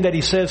everything that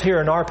He says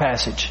here in our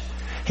passage,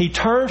 He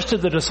turns to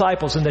the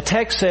disciples, and the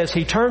text says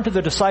He turned to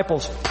the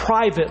disciples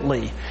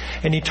privately,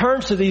 and He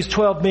turns to these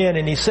 12 men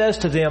and He says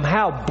to them,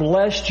 how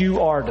blessed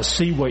you are to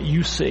see what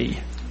you see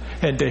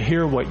and to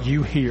hear what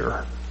you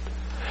hear.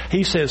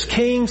 He says,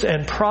 kings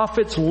and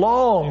prophets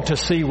long to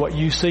see what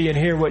you see and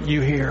hear what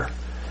you hear.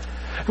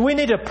 We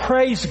need to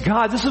praise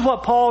God. This is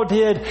what Paul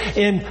did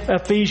in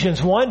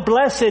Ephesians 1.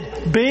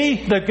 Blessed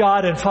be the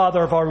God and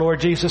Father of our Lord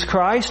Jesus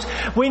Christ.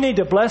 We need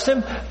to bless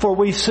Him, for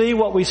we see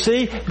what we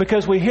see,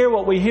 because we hear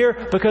what we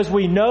hear, because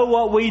we know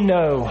what we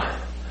know.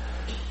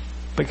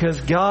 Because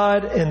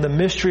God, in the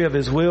mystery of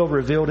His will,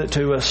 revealed it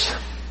to us.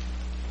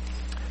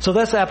 So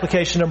that's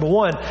application number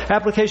 1.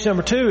 Application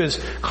number 2 is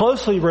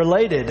closely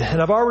related, and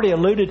I've already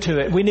alluded to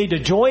it. We need to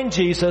join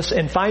Jesus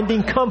in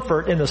finding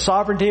comfort in the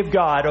sovereignty of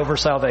God over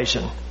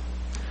salvation.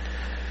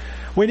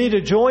 We need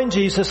to join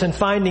Jesus in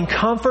finding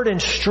comfort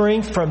and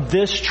strength from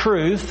this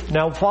truth.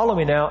 Now follow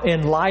me now,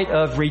 in light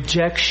of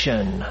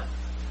rejection.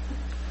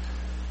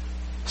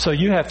 So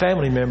you have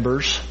family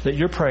members that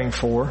you're praying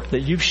for,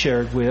 that you've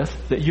shared with,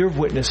 that you're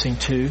witnessing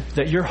to,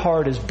 that your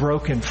heart is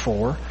broken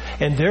for,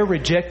 and they're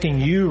rejecting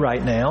you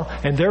right now,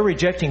 and they're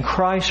rejecting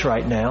Christ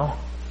right now.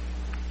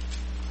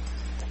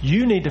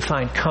 You need to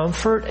find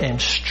comfort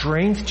and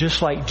strength,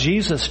 just like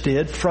Jesus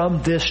did,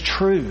 from this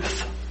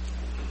truth.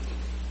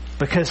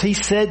 Because He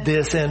said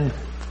this in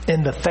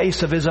the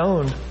face of His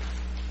own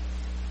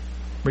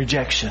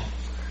rejection.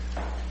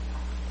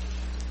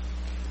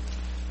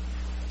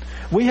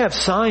 We have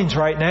signs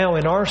right now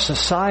in our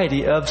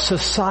society of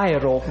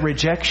societal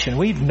rejection.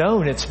 We've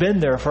known it's been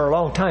there for a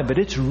long time, but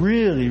it's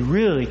really,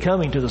 really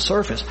coming to the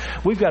surface.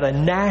 We've got a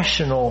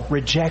national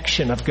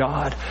rejection of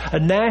God, a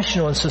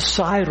national and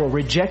societal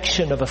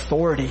rejection of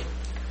authority.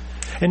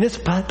 And it's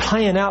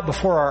playing out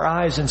before our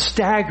eyes in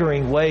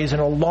staggering ways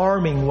and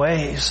alarming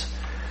ways.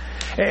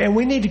 And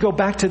we need to go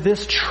back to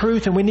this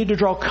truth, and we need to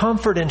draw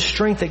comfort and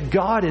strength that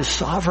God is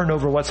sovereign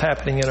over what's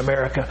happening in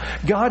America.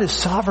 God is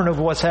sovereign over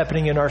what's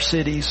happening in our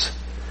cities.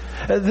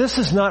 This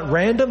is not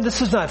random.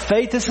 This is not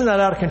fate. This is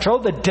not out of control.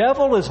 The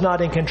devil is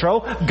not in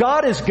control.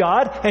 God is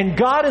God, and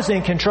God is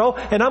in control.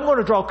 And I'm going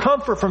to draw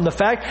comfort from the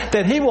fact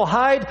that He will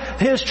hide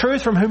His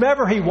truth from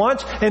whomever He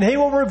wants, and He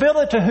will reveal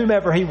it to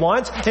whomever He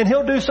wants, and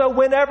He'll do so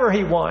whenever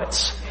He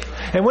wants.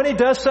 And when He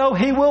does so,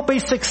 He will be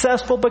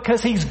successful,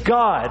 because He's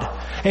God.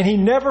 And He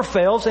never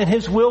fails, and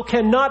His will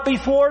cannot be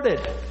thwarted.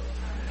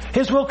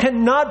 His will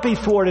cannot be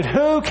thwarted.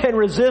 Who can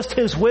resist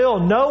His will?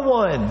 No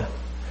one.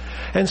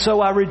 And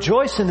so I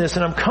rejoice in this,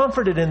 and I'm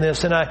comforted in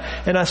this, and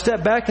I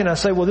step back and I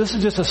say, well, this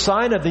is just a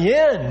sign of the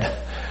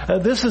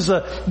end. This is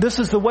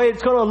the way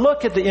it's going to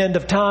look at the end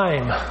of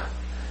time.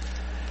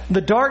 The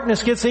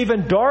darkness gets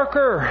even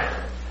darker.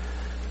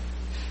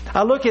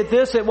 I look at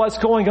this, at what's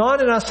going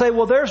on, and I say,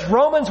 well, there's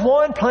Romans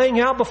 1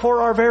 playing out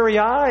before our very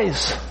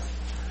eyes.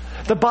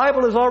 The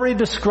Bible has already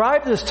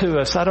described this to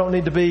us. I don't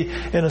need to be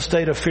in a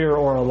state of fear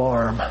or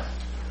alarm.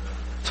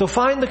 So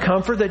find the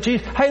comfort that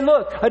Jesus... Hey,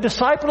 look, a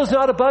disciple is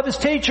not above his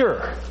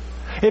teacher.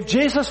 If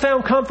Jesus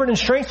found comfort and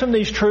strength from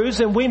these truths,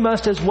 then we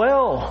must as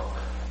well.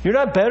 You're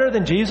not better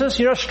than Jesus.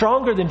 You're not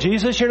stronger than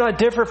Jesus. You're not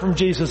different from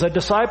Jesus. A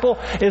disciple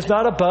is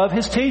not above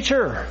his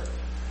teacher.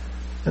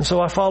 And so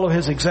I follow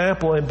his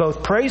example in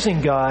both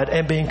praising God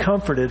and being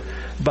comforted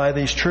by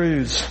these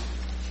truths.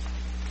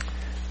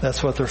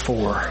 That's what they're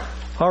for.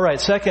 All right,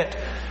 second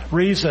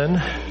reason,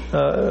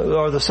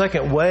 or the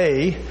second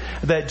way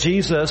that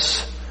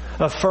Jesus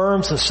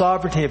affirms the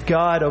sovereignty of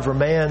God over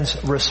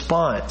man's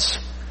response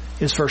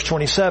is verse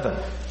 27.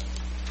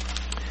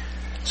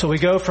 So we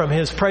go from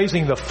His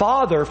praising the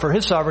Father for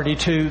His sovereignty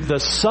to the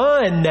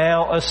Son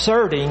now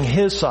asserting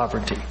His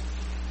sovereignty.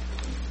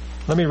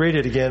 Let me read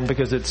it again,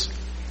 because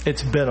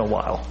it's been a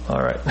while.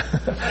 All right.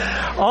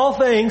 All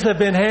things have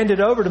been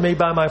handed over to me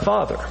by my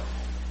Father.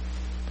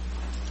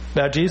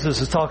 Now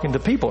Jesus is talking to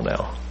people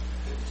now.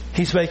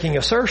 He's making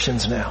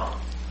assertions now.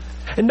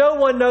 And no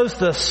one knows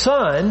the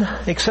Son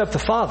except the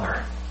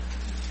Father.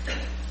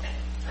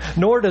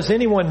 Nor does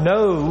anyone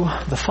know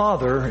the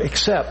Father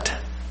except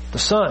the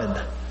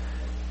Son,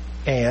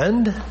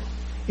 and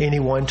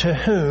anyone to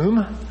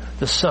whom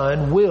the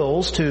Son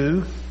wills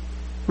to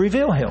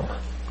reveal Him.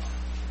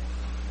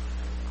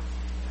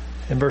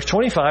 In verse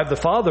 25, the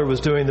Father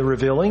was doing the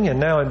revealing, and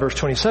now in verse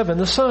 27,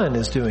 the Son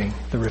is doing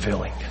the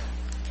revealing.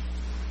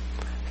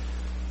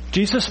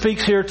 Jesus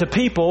speaks here to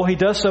people. He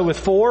does so with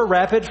 4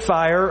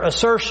 rapid-fire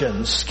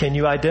assertions. Can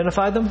you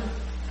identify them?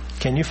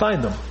 Can you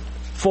find them?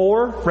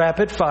 4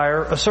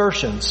 rapid-fire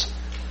assertions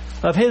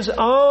of His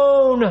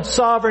own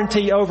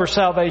sovereignty over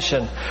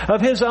salvation,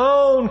 of His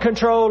own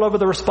control over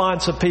the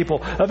response of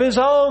people, of His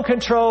own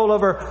control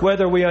over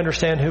whether we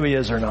understand who He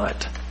is or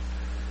not.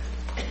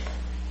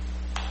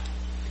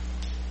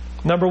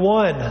 Number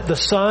 1, the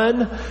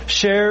Son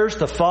shares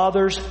the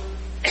Father's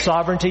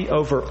sovereignty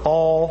over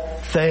all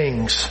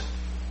things.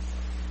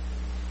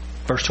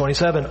 Verse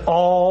 27,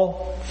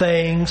 all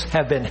things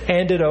have been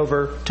handed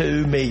over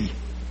to me.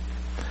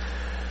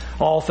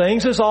 All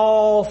things is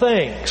all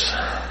things.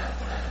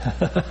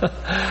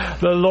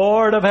 The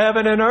Lord of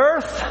heaven and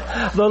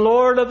earth, the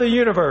Lord of the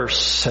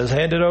universe, has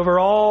handed over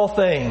all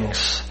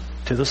things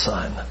to the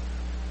Son.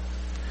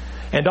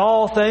 And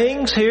all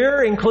things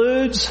here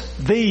includes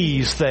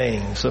these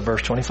things of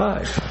verse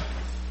 25.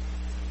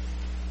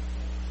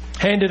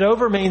 Handed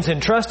over means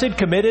entrusted,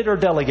 committed, or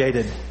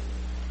delegated.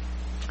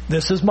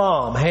 This is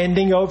mom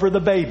handing over the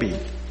baby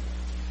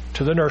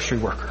to the nursery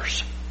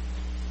workers.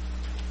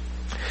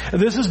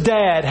 This is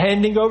dad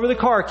handing over the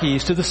car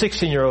keys to the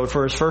 16-year-old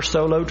for his first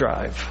solo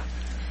drive.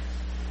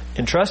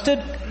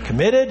 Entrusted,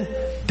 committed,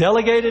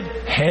 delegated,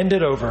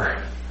 handed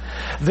over.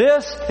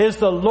 This is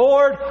the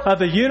Lord of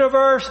the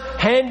universe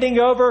handing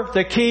over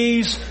the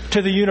keys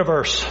to the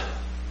universe.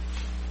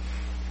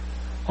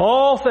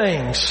 All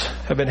things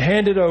have been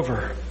handed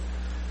over.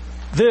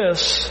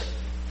 This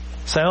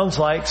sounds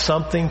like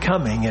something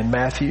coming in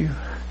Matthew,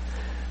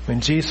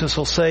 when Jesus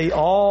will say,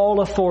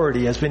 all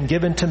authority has been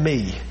given to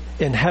me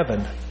in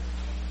heaven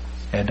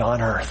and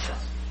on earth.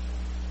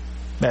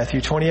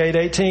 Matthew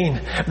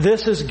 28:18.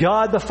 This is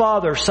God the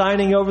Father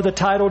signing over the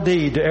title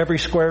deed to every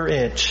square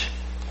inch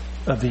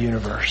of the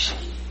universe.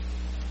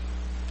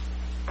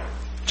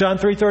 John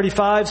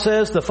 3:35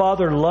 says the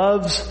Father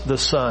loves the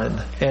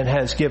Son and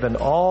has given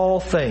all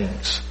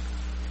things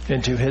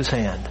into His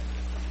hand.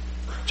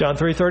 John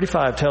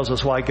 3:35 tells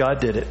us why God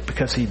did it,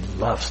 because He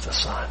loves the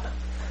Son.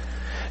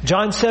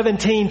 John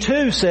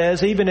 17:2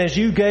 says, even as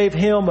you gave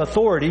Him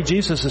authority,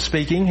 Jesus is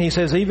speaking, He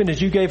says, even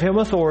as you gave Him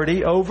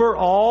authority over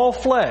all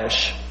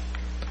flesh,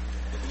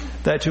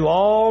 that to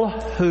all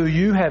who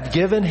you have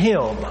given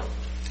Him,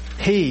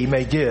 He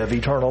may give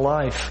eternal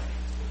life.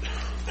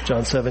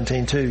 John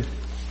 17:2.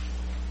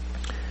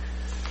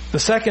 The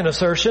second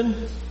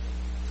assertion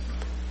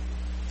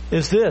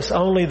is this: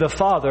 only the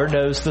Father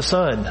knows the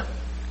Son.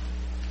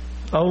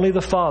 Only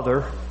the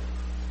Father.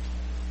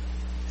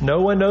 No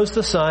one knows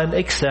the Son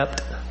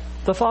except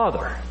the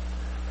Father.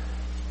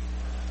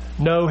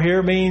 Know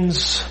here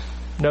means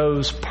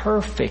knows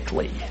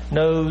perfectly,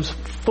 knows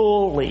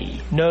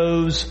fully,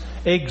 knows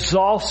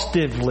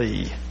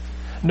exhaustively,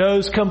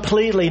 knows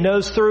completely,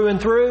 knows through and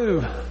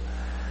through.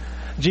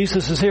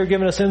 Jesus is here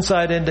giving us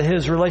insight into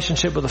His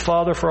relationship with the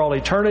Father for all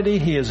eternity.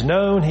 He is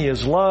known, He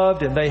is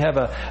loved, and they have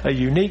a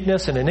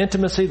uniqueness and an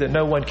intimacy that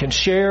no one can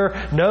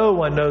share. No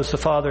one knows the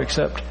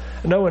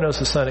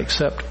Son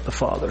except the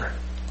Father.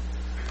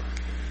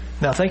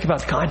 Now think about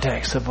the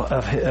context of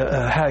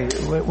how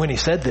when He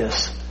said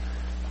this.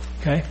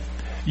 Okay,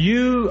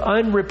 you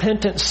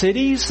unrepentant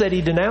cities that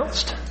He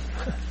denounced,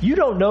 you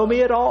don't know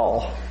me at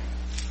all.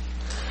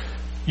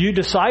 You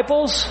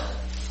disciples,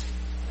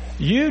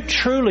 you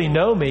truly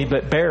know me,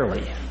 but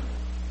barely.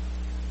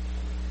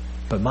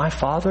 But my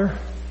Father,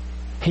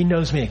 He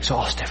knows me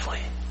exhaustively.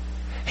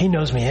 He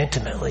knows me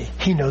intimately.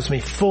 He knows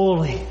me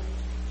fully.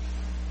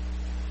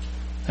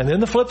 And then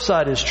the flip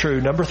side is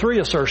true. Number 3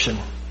 assertion.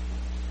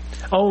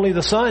 Only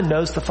the Son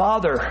knows the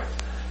Father.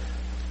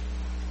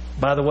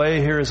 By the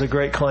way, here is a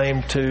great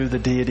claim to the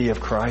deity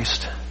of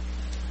Christ.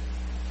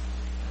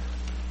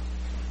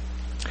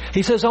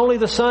 He says only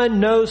the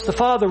Son knows the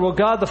Father. Well,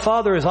 God the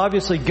Father is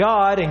obviously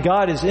God, and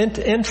God is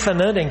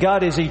infinite, and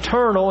God is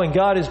eternal, and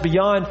God is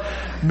beyond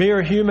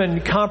mere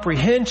human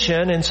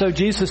comprehension. And so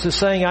Jesus is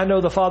saying, I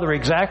know the Father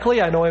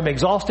exactly, I know Him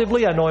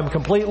exhaustively, I know Him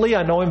completely,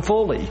 I know Him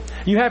fully.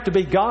 You have to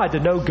be God to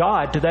know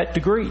God to that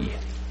degree.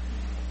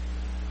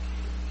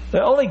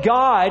 Only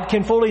God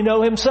can fully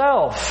know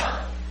Himself.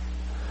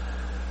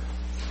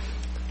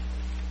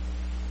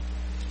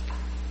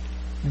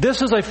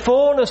 This is a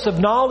fullness of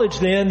knowledge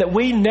then that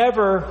we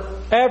never,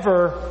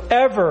 ever,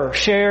 ever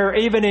share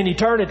even in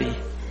eternity.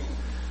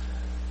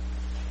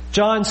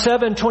 John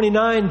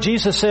 7:29,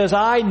 Jesus says,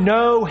 I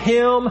know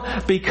Him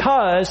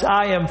because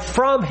I am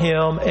from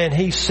Him and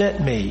He sent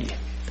me.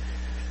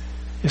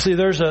 You see,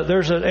 there's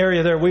an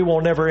area there we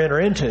will never enter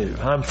into.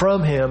 I'm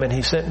from Him and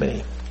He sent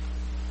me.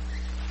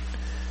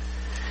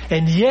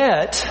 And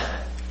yet,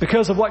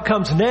 Because of what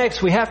comes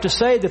next, we have to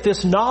say that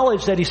this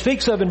knowledge that he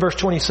speaks of in verse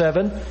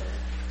 27,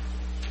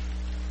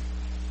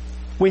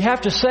 we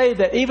have to say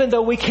that even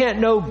though we can't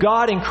know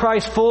God in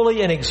Christ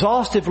fully and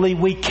exhaustively,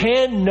 we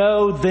can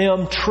know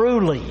them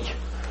truly.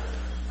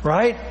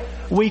 Right?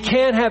 We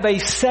can have a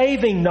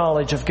saving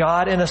knowledge of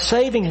God and a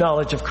saving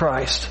knowledge of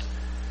Christ.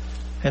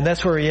 And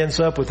that's where he ends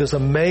up with this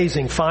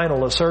amazing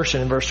final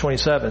assertion in verse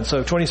 27.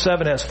 So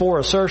 27 has 4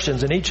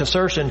 assertions, and each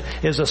assertion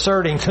is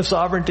asserting the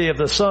sovereignty of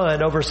the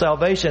Son over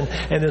salvation.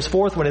 And this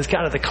fourth one is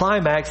kind of the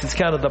climax. It's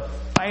kind of the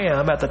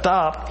bam at the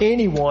top.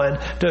 Anyone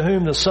to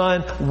whom the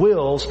Son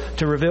wills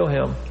to reveal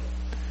him.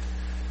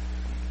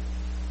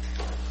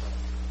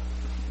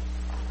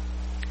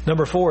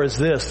 Number 4 is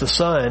this: the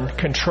Son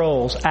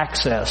controls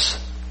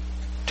access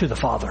to the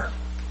Father.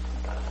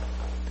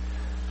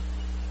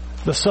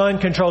 The Son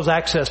controls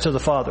access to the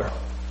Father.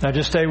 Now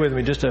just stay with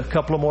me just a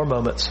couple of more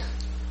moments.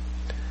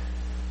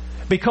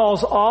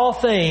 Because all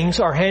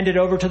things are handed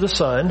over to the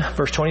Son,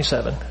 verse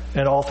 27,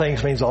 and all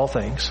things means all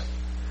things.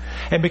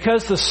 And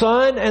because the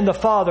Son and the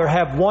Father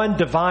have one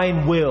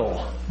divine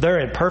will, they're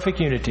in perfect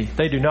unity.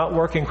 They do not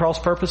work in cross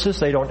purposes.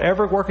 They don't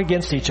ever work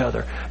against each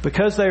other.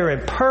 Because they are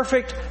in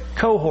perfect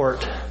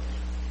cohort,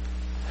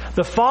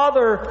 the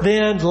Father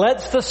then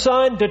lets the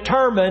Son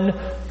determine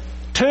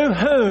to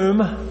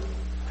whom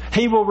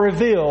he will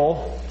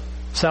reveal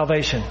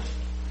salvation.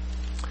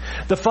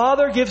 The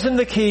Father gives him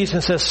the keys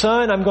and says,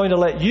 Son, I'm going to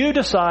let you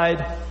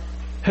decide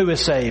who is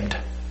saved.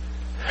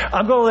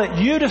 I'm going to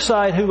let you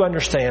decide who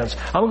understands.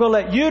 I'm going to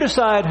let you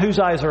decide whose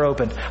eyes are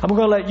open. I'm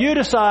going to let you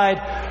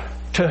decide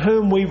to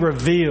whom we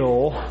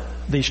reveal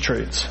these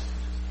truths.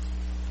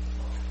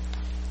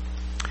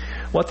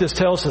 What this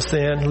tells us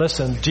then,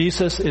 listen,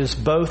 Jesus is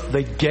both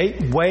the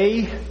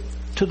gateway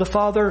to the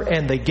Father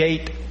and the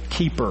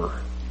gatekeeper.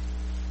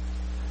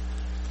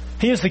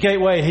 He is the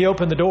gateway. He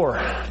opened the door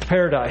to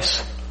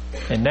paradise.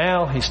 And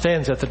now he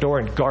stands at the door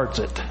and guards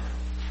it.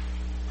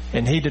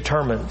 And he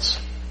determines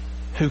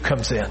who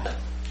comes in.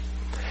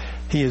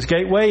 He is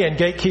gateway and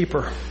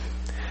gatekeeper.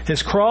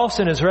 His cross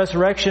and his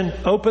resurrection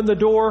opened the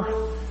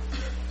door.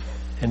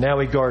 And now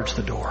he guards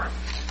the door.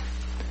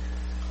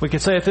 We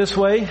could say it this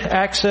way: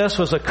 access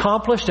was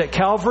accomplished at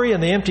Calvary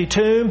in the empty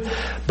tomb,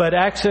 but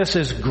access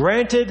is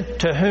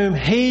granted to whom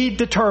he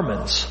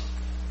determines.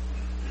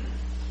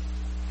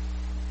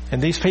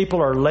 And these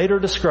people are later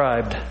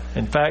described,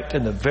 in fact,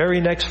 in the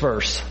very next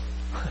verse,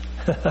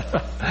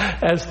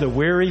 as the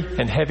weary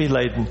and heavy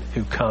laden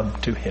who come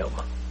to him.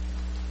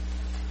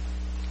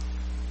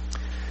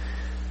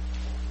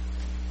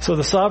 So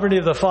the sovereignty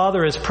of the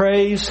Father is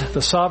praised.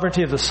 The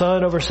sovereignty of the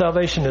Son over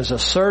salvation is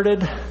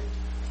asserted.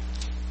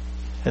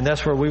 And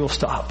that's where we will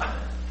stop.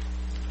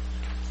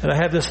 And I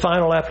have this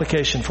final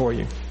application for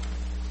you.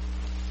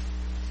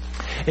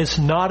 It's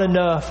not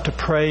enough to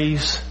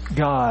praise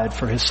God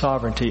for his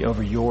sovereignty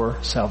over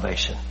your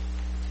salvation.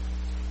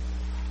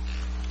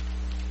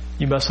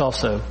 You must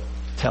also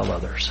tell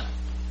others.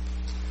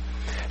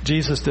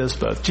 Jesus does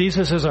both.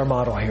 Jesus is our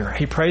model here.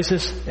 He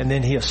praises and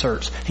then he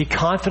asserts. He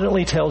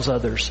confidently tells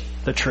others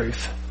the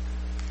truth.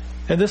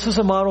 And this is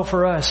a model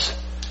for us.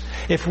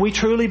 If we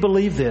truly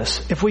believe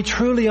this, if we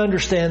truly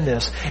understand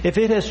this, if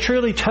it has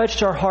truly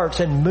touched our hearts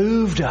and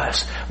moved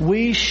us,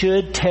 we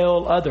should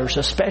tell others,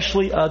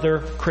 especially other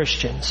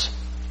Christians.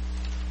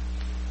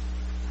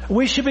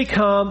 We should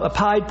become a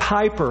Pied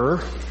Piper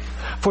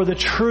for the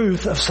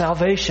truth of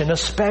salvation,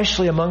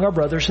 especially among our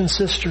brothers and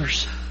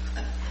sisters.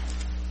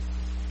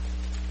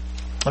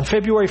 On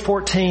February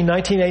 14,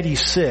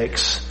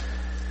 1986,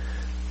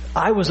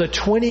 I was a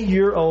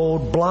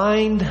 20-year-old,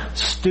 blind,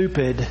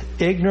 stupid,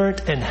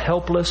 ignorant, and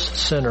helpless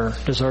sinner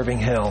deserving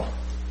hell.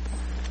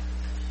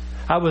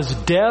 I was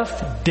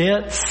deaf,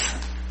 dense,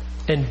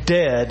 and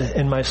dead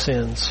in my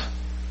sins.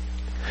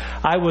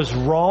 I was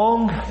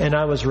wrong and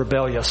I was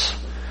rebellious.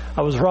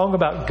 I was wrong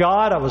about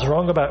God. I was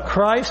wrong about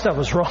Christ. I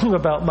was wrong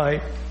about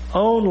my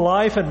own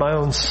life and my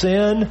own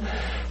sin.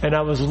 And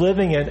I was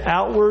living in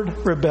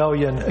outward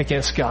rebellion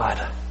against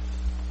God.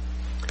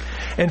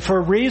 And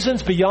for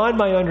reasons beyond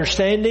my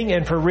understanding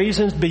and for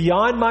reasons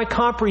beyond my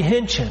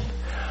comprehension,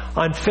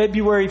 on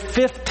February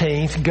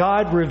 15th,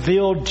 God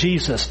revealed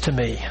Jesus to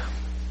me.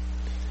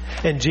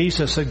 And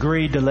Jesus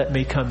agreed to let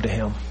me come to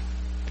him.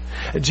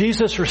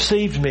 Jesus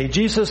received me.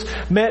 Jesus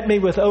met me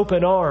with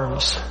open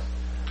arms.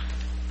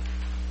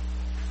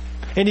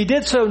 And he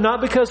did so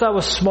not because I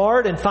was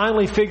smart and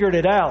finally figured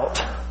it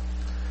out.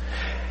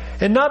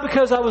 And not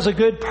because I was a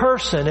good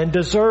person and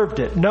deserved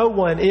it. No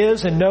one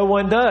is and no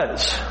one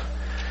does.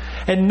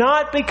 And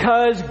not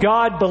because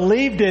God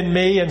believed in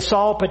me and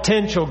saw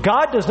potential.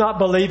 God does not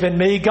believe in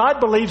me.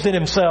 God believes in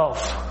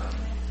himself.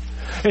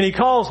 And he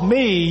calls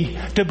me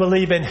to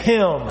believe in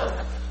him.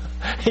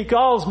 He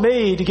calls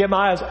me to get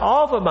my eyes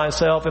off of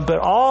myself and put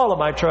all of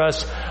my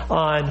trust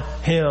on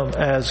him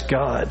as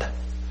God.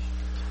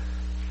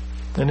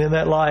 And in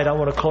that light, I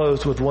want to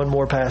close with one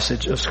more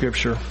passage of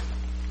Scripture.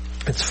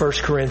 It's 1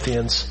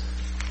 Corinthians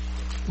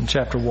in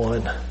chapter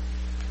 1.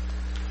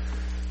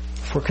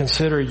 For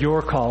consider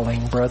your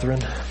calling,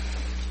 brethren.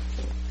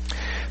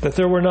 that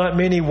there were not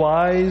many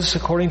wise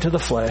according to the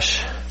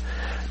flesh,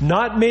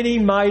 not many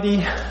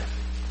mighty,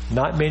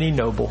 not many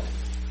noble.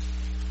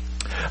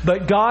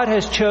 But God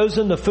has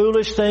chosen the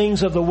foolish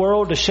things of the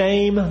world to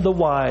shame the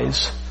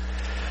wise.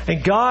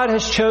 And God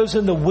has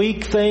chosen the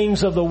weak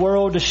things of the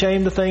world to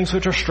shame the things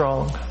which are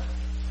strong.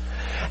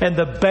 And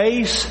the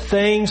base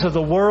things of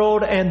the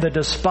world and the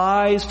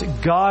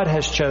despised God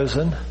has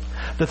chosen,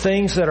 the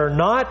things that are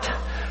not,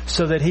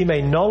 so that He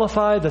may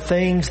nullify the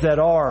things that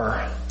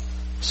are,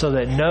 so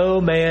that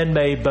no man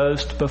may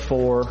boast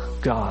before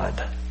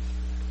God.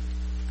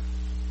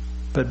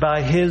 But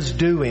by His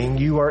doing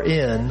you are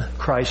in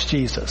Christ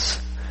Jesus,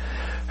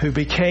 who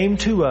became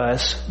to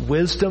us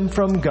wisdom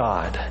from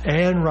God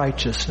and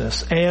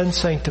righteousness and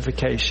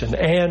sanctification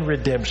and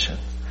redemption,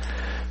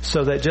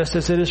 so that just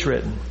as it is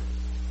written,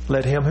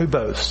 let him who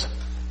boasts,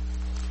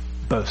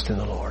 boast in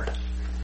the Lord.